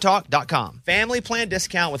straighttalk.com. Family plan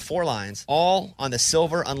discount with 4 lines, all on the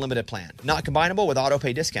Silver Unlimited plan. Not combinable with auto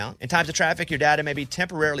pay discount. In times of traffic, your data may be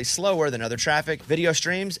temporarily slower than other traffic. Video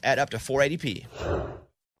streams at up to 480p.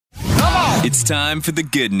 It's time for the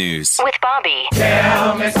good news. With Bobby.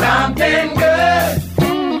 Tell me something good.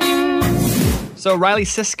 So Riley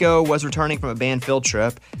Sisco was returning from a band field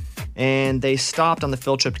trip, and they stopped on the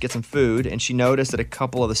field trip to get some food, and she noticed that a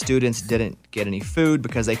couple of the students didn't get any food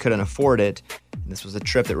because they couldn't afford it. And this was a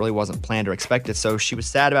trip that really wasn't planned or expected, so she was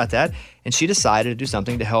sad about that, and she decided to do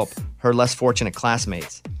something to help her less fortunate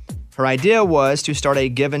classmates. Her idea was to start a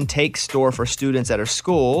give-and-take store for students at her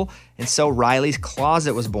school, and so Riley's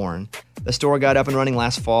Closet was born. The store got up and running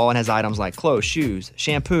last fall and has items like clothes, shoes,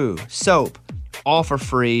 shampoo, soap, all for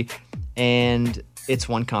free, and it's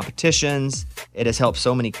won competitions. It has helped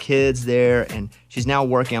so many kids there, and she's now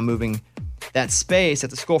working on moving that space at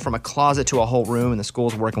the school from a closet to a whole room, and the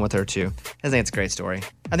school's working with her too. I think it's a great story.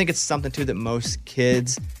 I think it's something too that most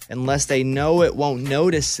kids, unless they know it, won't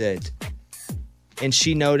notice it. And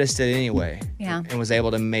she noticed it anyway. Yeah. And was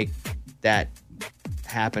able to make that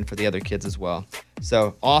happen for the other kids as well.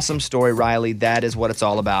 So, awesome story, Riley. That is what it's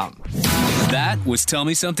all about. That was Tell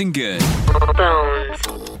Me Something Good.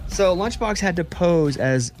 So, Lunchbox had to pose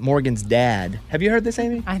as Morgan's dad. Have you heard this,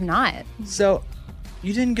 Amy? I'm not. So,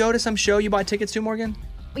 you didn't go to some show you bought tickets to, Morgan?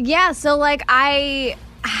 Yeah, so like I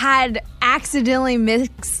had accidentally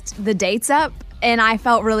mixed the dates up. And I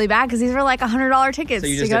felt really bad because these were like $100 tickets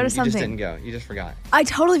to go to something. You just didn't go. You just forgot. I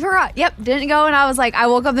totally forgot. Yep, didn't go. And I was like, I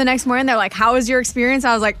woke up the next morning. They're like, how was your experience?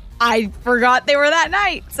 I was like, I forgot they were that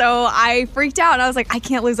night. So I freaked out. And I was like, I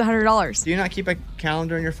can't lose $100. Do you not keep a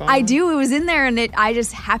calendar in your phone? I do. It was in there. And I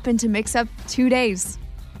just happened to mix up 2 days.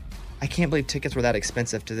 I can't believe tickets were that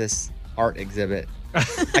expensive to this art exhibit.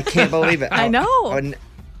 I can't believe it. I know.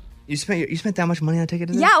 You spent that much money on a ticket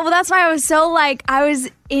to this? Yeah, well, that's why I was so I was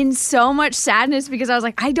in so much sadness because I was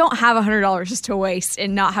like, I don't have $100 just to waste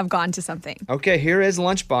and not have gone to something. Okay, here is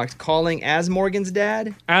Lunchbox calling as Morgan's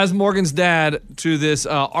dad. As Morgan's dad to this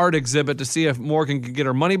art exhibit to see if Morgan could get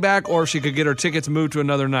her money back or if she could get her tickets moved to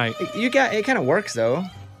another night. It kind of works though.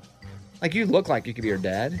 Like, you look like you could be her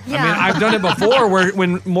dad. Yeah. I mean, I've done it before where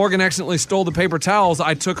when Morgan accidentally stole the paper towels,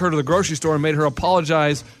 I took her to the grocery store and made her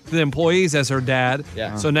apologize to the employees as her dad.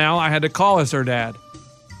 Yeah. So now I had to call as her dad.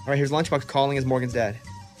 All right, here's Lunchbox calling as Morgan's dad.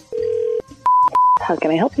 How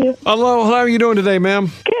can I help you? Hello, how are you doing today,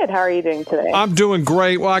 ma'am? Good. How are you doing today? I'm doing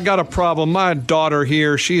great. Well, I got a problem. My daughter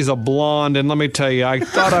here, she's a blonde, and let me tell you, I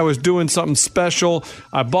thought I was doing something special.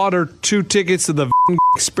 I bought her 2 tickets to the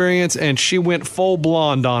experience, and she went full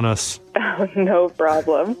blonde on us. Oh, no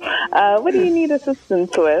problem. What do you need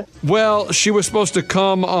assistance with? Well, she was supposed to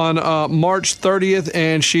come on March 30th,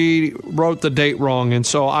 and she wrote the date wrong, and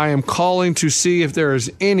so I am calling to see if there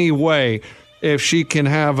is any way if she can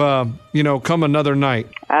have, come another night.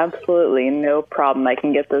 Absolutely, no problem. I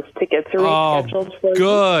can get those tickets rescheduled for you.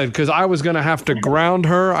 Good, because I was going to have to ground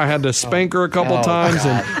her. I had to spank her a couple times,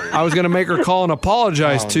 and I was going to make her call and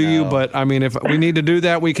apologize to you. But, I mean, if we need to do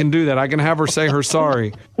that, we can do that. I can have her say her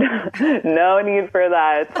sorry. No need for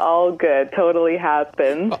that. It's all good. Totally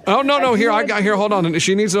happens. Oh, no. Here, hold on.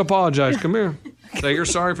 She needs to apologize. Come here. Say you're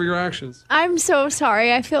sorry for your actions. I'm so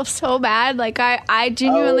sorry. I feel so bad. Like, I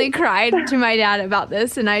genuinely cried to my dad about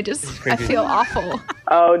this, and I feel awful.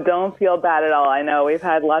 Oh, don't feel bad at all. I know we've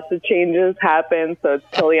had lots of changes happen, so it's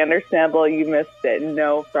totally understandable you missed it.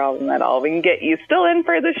 No problem at all. We can get you still in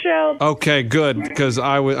for the show. Okay, good, because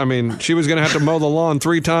she was going to have to mow the lawn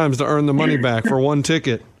 3 times to earn the money back for 1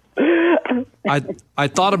 ticket. I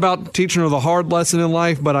thought about teaching her the hard lesson in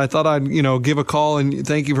life, but I thought I'd, give a call and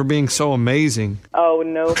thank you for being so amazing. Oh,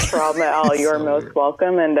 no problem at all. You're most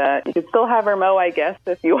welcome. And you can still have her mow, I guess,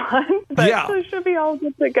 if you want. But it should be all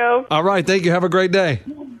good to go. All right. Thank you. Have a great day.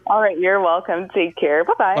 All right. You're welcome. Take care.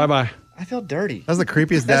 Bye-bye. Bye-bye. I feel dirty. That's the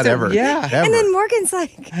creepiest dad ever. Yeah. Ever. And then Morgan's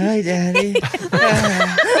like, "Hi, Daddy.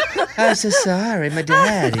 I'm so sorry, my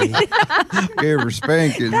daddy." Gave her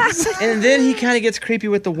spankings. And then he kind of gets creepy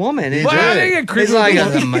with the woman. Well, I didn't get creepy He's like,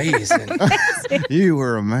 with the "That's woman." amazing. You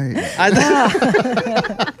were amazing. I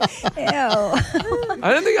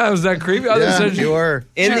didn't think I was that creepy. I just said you were.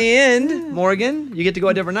 In the end, Morgan, you get to go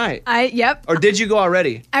a different night. Yep. Or did you go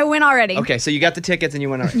already? I went already. Okay, so you got the tickets and you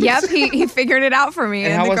went already. Yep, he figured it out for me,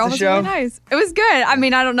 And how the was girl the was show? really nice. It was good. I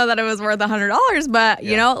mean, I don't know that it was worth $100, but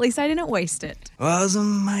at least I didn't waste it. Was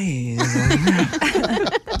amazing.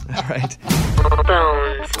 All right.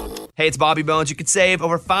 Hey, it's Bobby Bones. You could save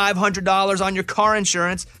over $500 on your car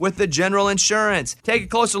insurance with the General Insurance. Take a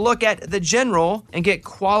closer look at the General and get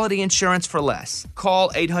quality insurance for less. Call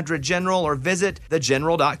 800-GENERAL or visit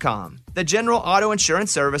thegeneral.com. The General Auto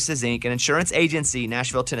Insurance Services, Inc., an insurance agency,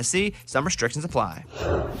 Nashville, Tennessee. Some restrictions apply.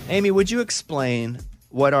 Amy, would you explain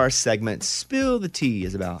what our segment Spill the Tea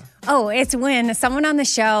is about? oh, it's when someone on the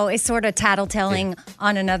show is sort of tattletelling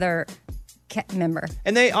on another member.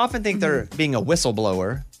 And they often think they're being a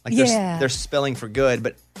whistleblower. Like they're spilling for good,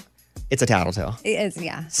 but it's a tattletale. It is,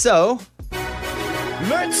 yeah. So,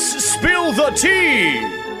 let's spill the tea.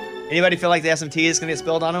 Anybody feel like they have some tea that's going to get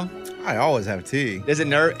spilled on them? I always have tea. Is it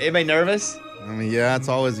anybody nervous? I mean, yeah, it's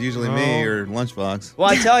always usually me or Lunchbox. Well,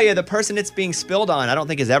 I tell you, the person it's being spilled on, I don't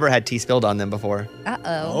think has ever had tea spilled on them before. Uh-oh.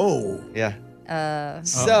 Oh. Yeah.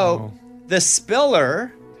 So, the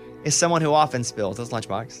spiller is someone who often spills. That's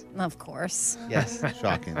Lunchbox. Of course. Yes.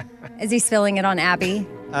 Shocking. Is he spilling it on Abby?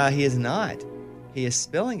 He is not. He is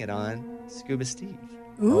spilling it on Scuba Steve.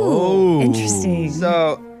 Ooh, interesting.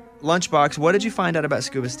 So, Lunchbox, what did you find out about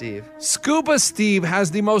Scuba Steve? Scuba Steve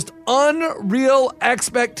has the most unreal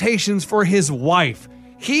expectations for his wife.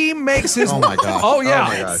 He makes his... Oh, my God. Oh, yeah. Oh,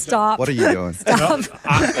 my gosh. Stop. What are you doing? Stop.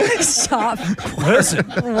 Stop. Listen.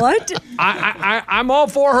 What? I'm all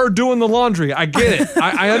for her doing the laundry. I get it.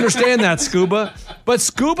 I understand that, Scuba. But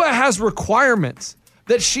Scuba has requirements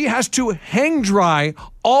that she has to hang dry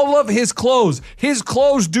all of his clothes. His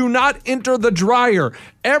clothes do not enter the dryer.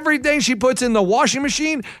 Everything she puts in the washing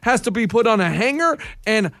machine has to be put on a hanger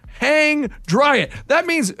and hang dry it. That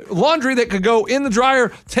means laundry that could go in the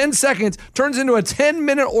dryer 10 seconds turns into a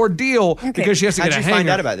 10-minute ordeal because she has to get a hanger. How'd you find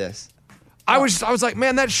out about this? I was like,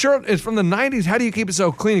 man, that shirt is from the 90s. How do you keep it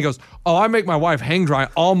so clean? He goes, oh, I make my wife hang dry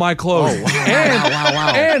all my clothes. Oh, wow.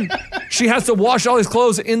 Wow. And she has to wash all his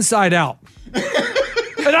clothes inside out.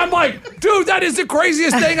 And I'm like, dude, that is the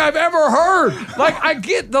craziest thing I've ever heard. Like, I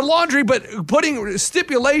get the laundry, but putting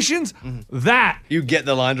stipulations, that. You get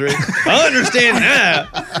the laundry. I understand that.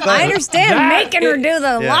 I understand making her do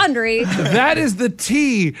the laundry. That is the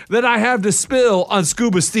tea that I have to spill on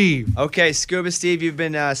Scuba Steve. Okay, Scuba Steve, you've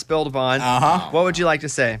been spilled upon. Uh-huh. What would you like to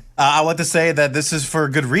say? I want to say that this is for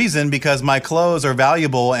good reason because my clothes are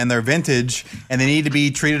valuable and they're vintage and they need to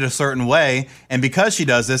be treated a certain way. And because she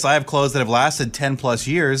does this, I have clothes that have lasted 10 plus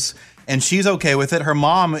years and she's okay with it. Her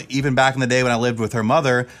mom, even back in the day when I lived with her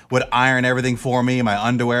mother, would iron everything for me, my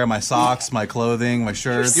underwear, my socks, my clothing, my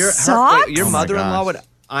shirts. Your mother-in-law would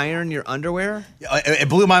iron your underwear? It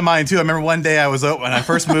blew my mind too. I remember one day when I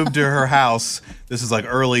first moved to her house, this is like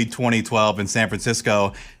early 2012 in San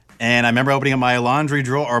Francisco, and I remember opening up my laundry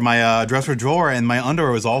drawer or my dresser drawer, and my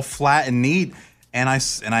underwear was all flat and neat. And I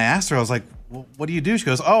asked her, I was like, well, "What do you do?" She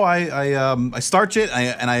goes, "Oh, I starch it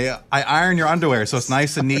and I iron your underwear so it's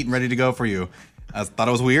nice and neat and ready to go for you." I thought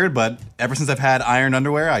it was weird, but ever since I've had ironed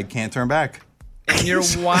underwear, I can't turn back. And your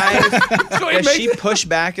wife, does she push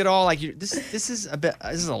back at all? Like, this is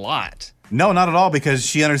a lot. No, not at all, because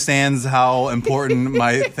she understands how important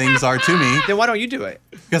my things are to me. Then why don't you do it?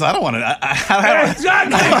 Because I don't want to. I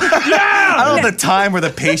don't have the time or the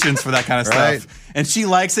patience for that kind of Right. stuff. And she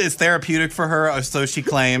likes it. It's therapeutic for her, so she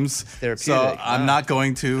claims. Therapeutic. So I'm not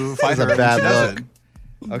going to fight her. a bad when she does look. it.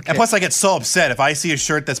 Okay. And plus, I get so upset if I see a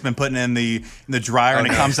shirt that's been put in the dryer and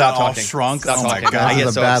it comes out all shrunk. Stop oh my talking. god! I get This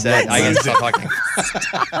is so a bad upset. look. I get stop talking.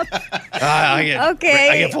 I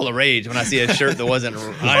get full of rage when I see a shirt that wasn't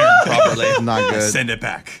ironed properly. Not good. Send it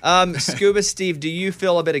back. Scuba Steve, do you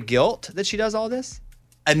feel a bit of guilt that she does all this?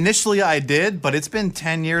 Initially, I did, but it's been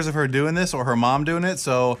 10 years of her doing this or her mom doing it,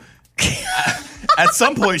 so at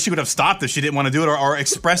some point she would have stopped if she didn't want to do it or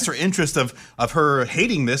expressed her interest of her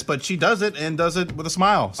hating this, but she does it and does it with a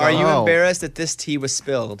smile. So Are you embarrassed that this tea was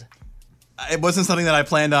spilled? It wasn't something that I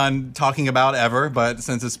planned on talking about ever, but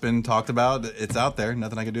since it's been talked about, it's out there.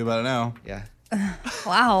 Nothing I can do about it now. Yeah.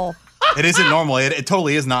 Wow. It isn't normal. It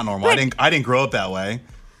totally is not normal. I didn't grow up that way,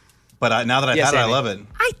 but now that I've had it, I love it.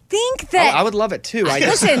 I think that I would love it too.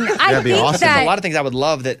 Listen, I That'd be think awesome. that There's a lot of things I would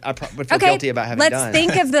love that I would feel guilty about having let's done.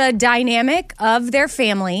 think of the dynamic of their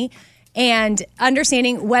family and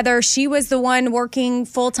understanding whether she was the one working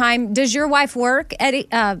full time. Does your wife work, Eddie?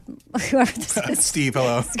 Whoever this is. Steve,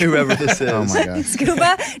 hello. Whoever this is. Oh my god.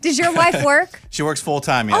 Scuba, does your wife work? She works full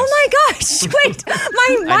time, yes. Oh my gosh! Wait,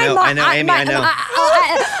 my mom. I know, Amy, I know.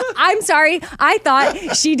 I'm sorry. I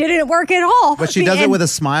thought she didn't work at all. But she does it with a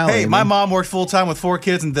smile. Hey, Amy. my mom worked full time with 4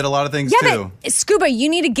 kids and did a lot of things Yeah, too. but Scuba, you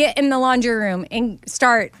need to get in the laundry room and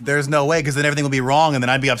start. There's no way, because then everything will be wrong, and then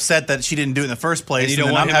I'd be upset that she didn't do it in the first place. And you don't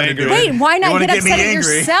then want I'm him having to do angry. it. Wait, why You not wanna get get me upset at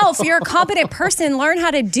angry. yourself? You're a competent person. Learn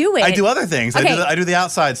how to do it. I do other things. Okay. I do the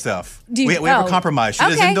outside stuff. Do you- we have oh. a compromise. She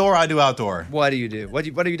does Okay. indoor, I do outdoor. What do you do? What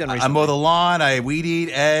have you done I recently? mow the lawn, I weed eat,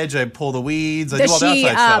 edge, I pull the weeds, I do Does all the she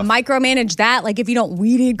outside stuff. micromanage that? Like if you don't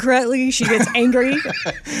weed eat correctly, she gets angry.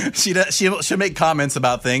 She'll make comments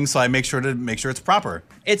about things, so I make sure it's proper.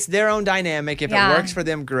 It's their own dynamic. If Yeah. it works for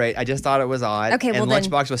them, great. I just thought it was odd. Okay, well and then-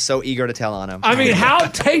 Lunchbox was so eager to tell on him. I mean, how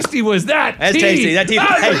tasty was that That's tea? tasty. That tea.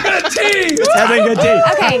 That's Hey. good tea. That's a good tea.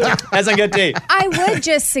 Okay. That's a good tea. I would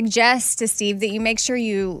just suggest to Steve that you make sure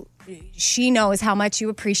she knows how much you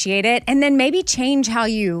appreciate it, and then maybe change how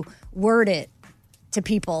you word it to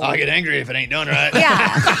people. I'll get angry if it ain't done right.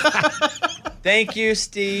 Yeah. Thank you,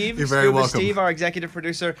 Steve. You're very Scuba welcome. Steve, our executive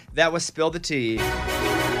producer. That was Spill the Tea.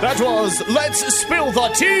 That was Let's Spill the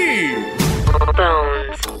Tea.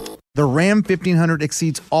 The Ram 1500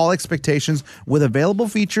 exceeds all expectations with available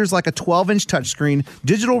features like a 12-inch touchscreen,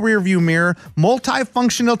 digital rearview mirror,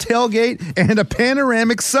 multifunctional tailgate, and a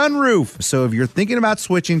panoramic sunroof. So if you're thinking about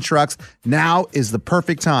switching trucks, now is the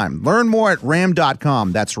perfect time. Learn more at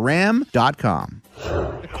ram.com. That's ram.com.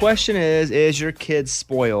 The question is your kid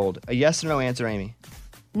spoiled? A yes or no answer, Amy.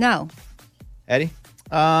 No. Eddie?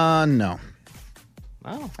 No.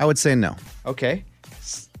 Oh. I would say no. Okay.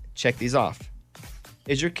 Check these off.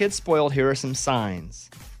 Is your kid spoiled? Here are some signs.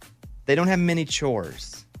 They don't have many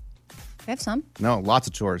chores. I have some. No, lots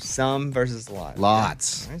of chores. Some versus a lot.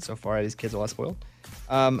 Lots. All right, so far these kids are a lot spoiled.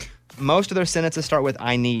 Most of their sentences start with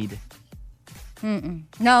 "I need."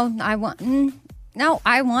 No, I want. No,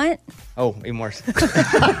 I want. Oh, even worse.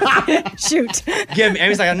 Shoot. Give me.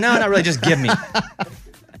 Amy's like, no, not really. Just give me.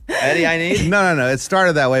 Eddie, I need. No. It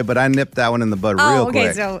started that way, but I nipped that one in the bud real okay,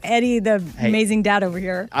 quick. so Eddie, the amazing dad over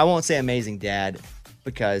here. I won't say amazing dad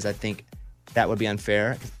because I think that would be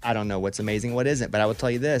unfair. I don't know what's amazing, what isn't. But I will tell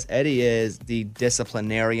you this: Eddie is the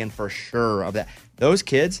disciplinarian for sure of that. Those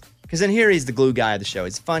kids, because in here he's the glue guy of the show.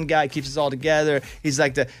 He's a fun guy, keeps us all together. He's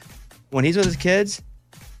like when he's with his kids,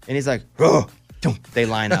 and he's like, oh, they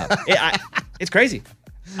line up. It's crazy.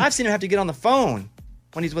 I've seen him have to get on the phone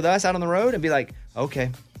when he's with us out on the road and be like,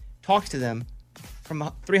 okay, talks to them from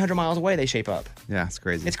 300 miles away. They shape up. Yeah, it's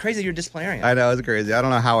crazy. It's crazy. You're a disciplinarian. I know, it's crazy. I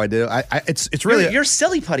don't know how I do it. It's really you're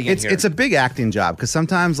silly putting in here. It's a big acting job because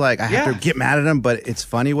sometimes like I have to get mad at them, but it's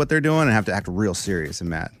funny what they're doing and I have to act real serious and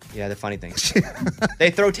mad. Yeah, the funny things.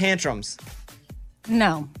 They throw tantrums.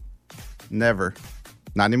 No. Never.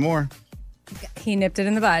 Not anymore. He nipped it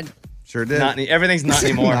in the bud. Sure did. Everything's not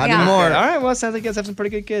anymore. Not anymore. Okay. All right, well, it sounds like you guys have some pretty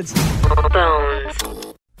good kids.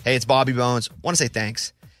 Hey, it's Bobby Bones. Want to say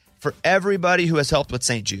thanks for everybody who has helped with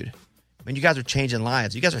St. Jude. I mean, you guys are changing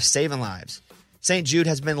lives. You guys are saving lives. St. Jude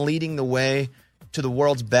has been leading the way to the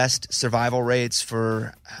world's best survival rates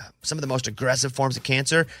for some of the most aggressive forms of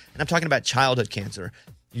cancer, and I'm talking about childhood cancer.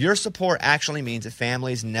 Your support actually means that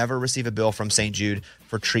families never receive a bill from St. Jude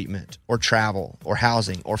for treatment or travel or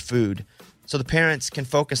housing or food, so the parents can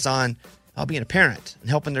focus on being a parent and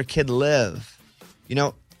helping their kid live. You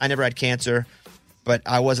know, I never had cancer, but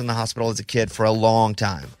I was in the hospital as a kid for a long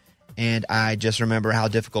time. And I just remember how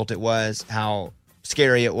difficult it was, how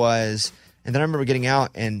scary it was. And then I remember getting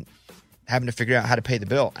out and having to figure out how to pay the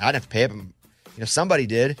bill. I didn't have to pay it, but somebody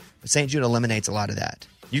did. But St. Jude eliminates a lot of that.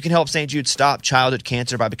 You can help St. Jude stop childhood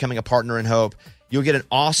cancer by becoming a partner in hope. You'll get an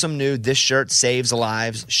awesome new This Shirt Saves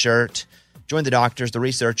Lives shirt. Join the doctors, the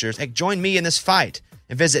researchers. Hey, join me in this fight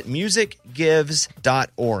and visit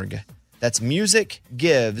musicgives.org. That's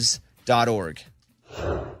musicgives.org.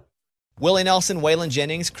 Willie Nelson, Waylon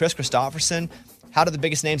Jennings, Chris Christopherson. How did the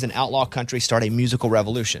biggest names in outlaw country start a musical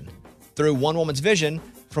revolution? Through one woman's vision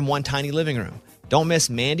from one tiny living room. Don't miss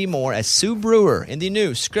Mandy Moore as Sue Brewer in the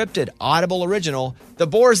new scripted Audible original, The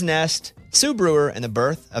Boar's Nest, Sue Brewer and the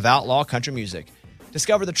Birth of Outlaw Country Music.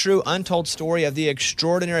 Discover the true untold story of the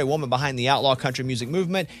extraordinary woman behind the outlaw country music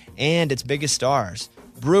movement and its biggest stars.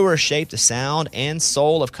 Brewer shaped the sound and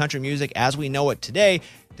soul of country music as we know it today,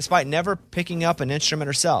 despite never picking up an instrument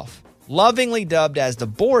herself. Lovingly dubbed as the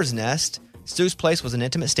Boar's Nest, Sue's place was an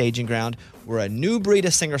intimate staging ground where a new breed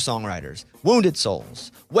of singer-songwriters, wounded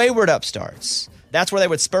souls, wayward upstarts, that's where they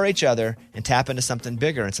would spur each other and tap into something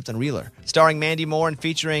bigger and something realer. Starring Mandy Moore and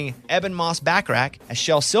featuring Eben Moss Backrack as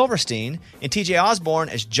Shel Silverstein and TJ Osborne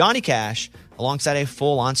as Johnny Cash, alongside a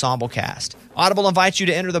full ensemble cast. Audible invites you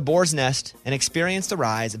to enter the Boar's Nest and experience the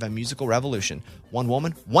rise of a musical revolution. One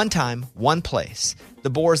woman, one time, one place. The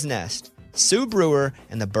Boar's Nest, Sue Brewer,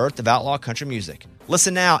 and the birth of outlaw country music.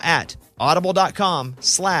 Listen now at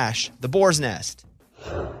audible.com/The Boar's Nest.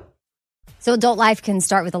 So adult life can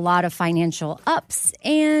start with a lot of financial ups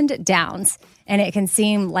and downs, and it can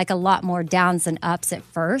seem like a lot more downs than ups at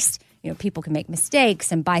first. People can make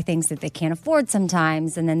mistakes and buy things that they can't afford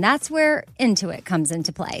sometimes, and then that's where Intuit comes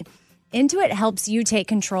into play. Intuit helps you take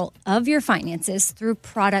control of your finances through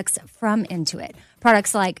products from Intuit.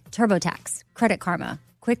 Products like TurboTax, Credit Karma,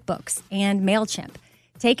 QuickBooks, and MailChimp.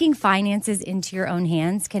 Taking finances into your own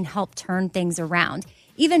hands can help turn things around,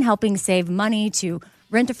 even helping save money to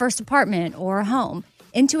rent a first apartment or a home.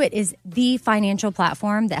 Intuit is the financial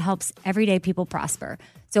platform that helps everyday people prosper.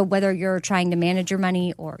 So whether you're trying to manage your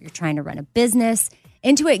money or you're trying to run a business,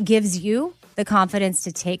 Intuit gives you the confidence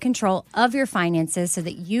to take control of your finances so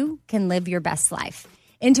that you can live your best life.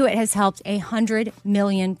 Intuit has helped 100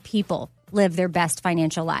 million people live their best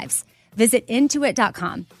financial lives. Visit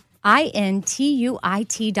Intuit.com,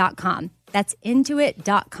 Intuit.com. That's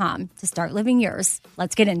Intuit.com to start living yours.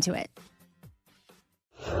 Let's get into it.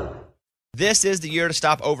 This is the year to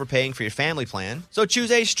stop overpaying for your family plan. So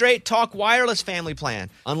choose a Straight Talk wireless family plan.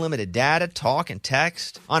 Unlimited data, talk, and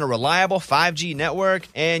text on a reliable 5G network.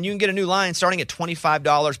 And you can get a new line starting at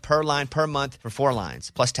 $25 per line per month for 4 lines,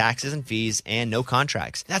 plus taxes and fees and no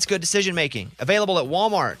contracts. That's good decision making. Available at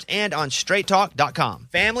Walmart and on straighttalk.com.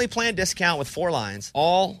 Family plan discount with 4 lines,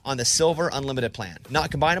 all on the Silver Unlimited plan.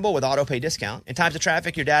 Not combinable with auto pay discount. In times of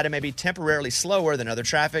traffic, your data may be temporarily slower than other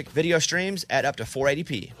traffic. Video streams at up to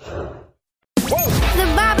 480p.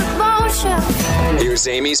 Here's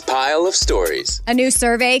Amy's pile of stories. A new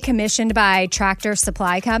survey commissioned by Tractor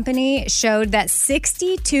Supply Company showed that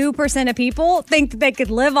 62% of people think that they could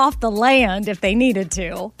live off the land if they needed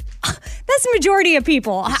to. That's the majority of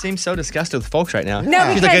people. You seem so disgusted with folks right now.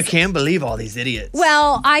 No, she's like, I can't believe all these idiots.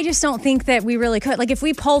 Well, I just don't think that we really could. Like, if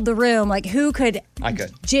we polled the room, like, who could? I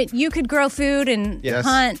could. You could grow food and Yes.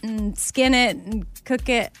 hunt and skin it and cook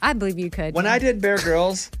it. I believe you could. When I did Bear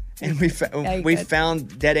Grylls, and we could.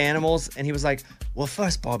 found dead animals, and he was like, well,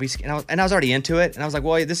 first, Bobby, and I was already into it, and I was like,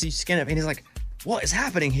 well, this is you skin it, and he's like, what is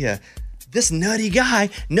happening here? This nutty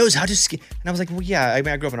guy knows how to skin. And I was like, well, yeah, I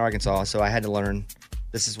grew up in Arkansas, so I had to learn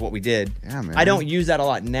this is what we did. Yeah, man. I don't use that a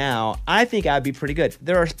lot now. I think I'd be pretty good.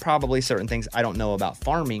 There are probably certain things I don't know about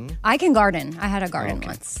farming. I can garden. I had a garden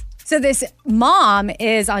once. So this mom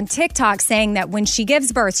is on TikTok saying that when she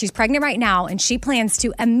gives birth, she's pregnant right now, and she plans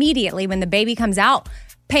to immediately, when the baby comes out,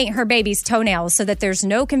 paint her baby's toenails so that there's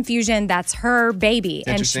no confusion. That's her baby.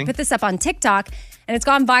 And she put this up on TikTok, and it's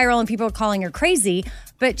gone viral, and people are calling her crazy.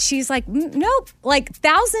 But she's like, nope. Like,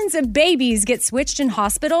 thousands of babies get switched in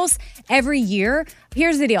hospitals every year.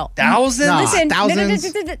 Here's the deal. Thousands? Listen, thousands?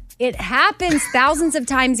 It happens thousands of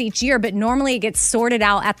times each year, but normally it gets sorted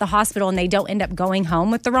out at the hospital, and they don't end up going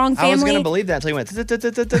home with the wrong family. I was going to believe that until you went.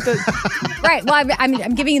 Right. Well,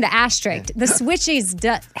 I'm giving you the asterisk. The switches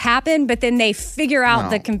happen, but then they figure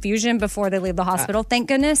out the confusion before they leave the hospital. Thank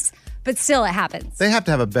goodness. But still, it happens. They have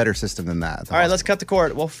to have a better system than that. All right, let's cut the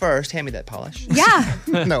cord. Well, first, hand me that polish. Yeah.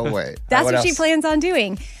 No way. That's what she else? plans on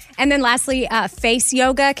doing. And then lastly, face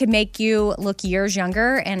yoga can make you look years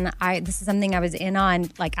younger. And this is something I was in on,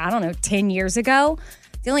 10 years ago.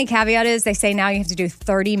 The only caveat is they say now you have to do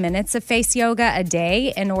 30 minutes of face yoga a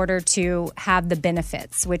day in order to have the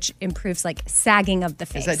benefits, which improves like sagging of the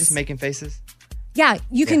face. Is that just making faces? Yeah,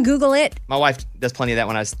 you can Google it. My wife does plenty of that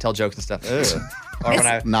when I tell jokes and stuff. Ugh. Or when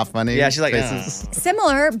I, Not funny. Yeah, she's like, faces.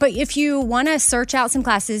 Similar, but if you want to search out some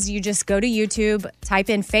classes, you just go to YouTube, type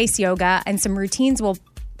in face yoga, and some routines will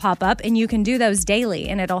pop up, and you can do those daily,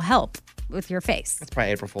 and it'll help with your face. That's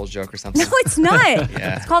probably April Fool's joke or something. No, it's not.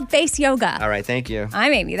 Yeah. It's called face yoga. All right, thank you.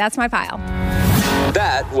 I'm Amy. That's my pile.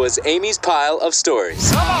 That was Amy's pile of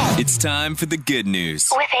stories. It's time for the good news.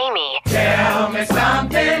 With Amy. Tell me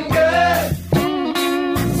something good.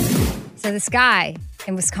 So this guy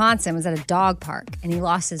in Wisconsin was at a dog park, and he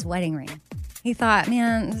lost his wedding ring. He thought,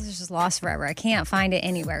 man, this is just lost forever. I can't find it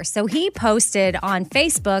anywhere. So he posted on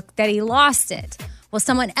Facebook that he lost it. Well,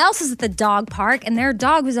 someone else was at the dog park, and their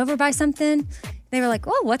dog was over by something. They were like,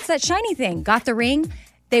 oh, what's that shiny thing? Got the ring.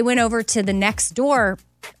 They went over to the next door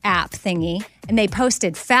app thingy, and they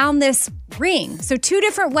posted, found this ring. So 2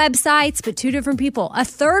 different websites, but 2 different people. A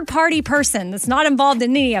third-party person that's not involved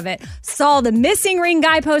in any of it saw the missing ring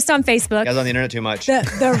guy post on Facebook. Guy's on the internet too much. The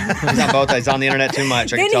He's on both. He's on the internet too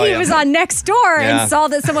much. I can then tell he you. was on Nextdoor Yeah. and saw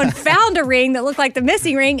that someone found a ring that looked like the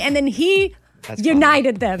missing ring, and then he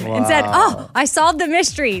united them and said, oh, I solved the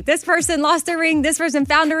mystery. This person lost a ring. This person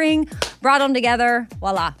found a ring. Brought them together.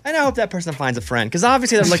 Voila. And I hope that person finds a friend, because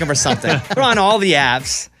obviously they're looking for something. They're on all the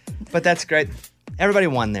apps, but that's great. Everybody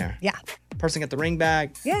won there. Yeah. Person got the ring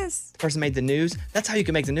back. Yes. Person made the news. That's how you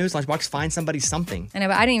can make the news. Lunchbox, find somebody something. I know,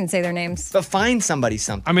 but I didn't even say their names. But find somebody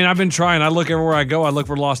something. I mean, I've been trying. I look everywhere I go. I look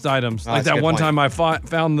for lost items. Oh, Like that's a that good one point. time I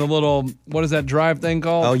found the little, what is that drive thing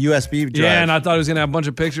called? Oh, USB drive. Yeah, and I thought it was going to have a bunch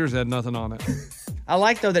of pictures. It had nothing on it. I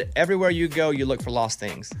like, though, that everywhere you go, you look for lost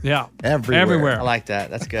things. Yeah. Everywhere. I like that.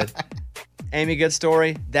 That's good. Amy, good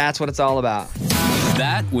story. That's what it's all about.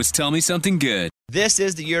 That was Tell Me Something Good. This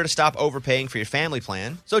is the year to stop overpaying for your family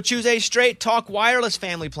plan. So choose a Straight Talk Wireless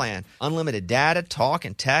family plan. Unlimited data, talk,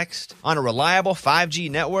 and text on a reliable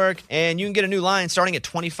 5G network. And you can get a new line starting at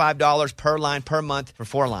 $25 per line per month for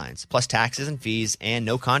 4 lines, plus taxes and fees and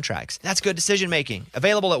no contracts. That's good decision making.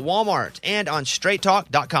 Available at Walmart and on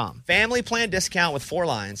straighttalk.com. Family plan discount with 4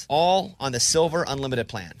 lines, all on the Silver Unlimited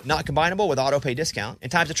plan. Not combinable with auto pay discount. In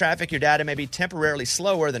times of traffic, your data may be temporarily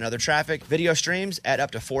slower than other traffic. Video streams at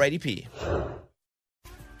up to 480p.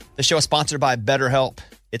 The show is sponsored by BetterHelp.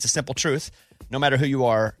 It's a simple truth. No matter who you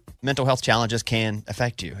are, mental health challenges can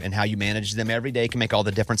affect you, and how you manage them every day can make all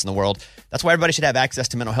the difference in the world. That's why everybody should have access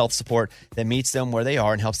to mental health support that meets them where they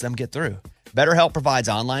are and helps them get through. BetterHelp provides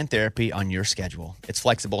online therapy on your schedule. It's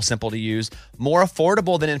flexible, simple to use, more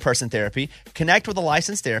affordable than in-person therapy. Connect with a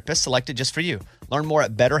licensed therapist selected just for you. Learn more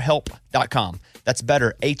at BetterHelp.com. That's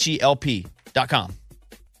better, HELP.com.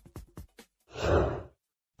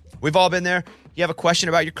 We've all been there. You have a question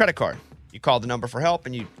about your credit card. You call the number for help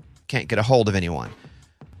and you can't get a hold of anyone.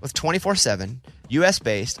 With 24/7,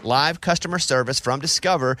 U.S.-based live customer service from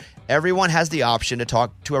Discover, everyone has the option to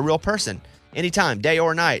talk to a real person anytime, day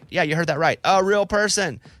or night. Yeah, you heard that right. A real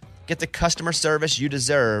person. Get the customer service you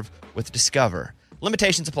deserve with Discover.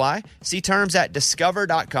 Limitations apply. See terms at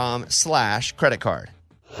discover.com/credit card.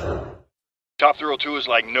 Top Thrill 2 is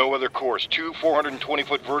like no other course. 2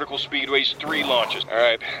 420-foot vertical speedways, 3 launches. All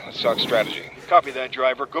right, let's talk strategy. Copy that,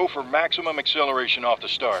 driver. Go for maximum acceleration off the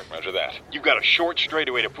start. Roger that. You've got a short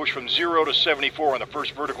straightaway to push from 0 to 74 on the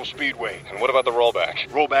first vertical speedway. And what about the rollback?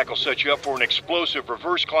 Rollback will set you up for an explosive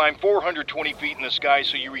reverse climb 420 feet in the sky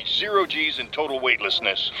so you reach 0 G's in total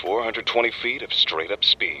weightlessness. 420 feet of straight-up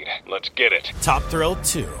speed. Let's get it. Top Thrill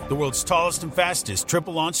 2, the world's tallest and fastest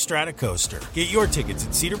triple-launch strata coaster. Get your tickets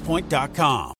at cedarpoint.com.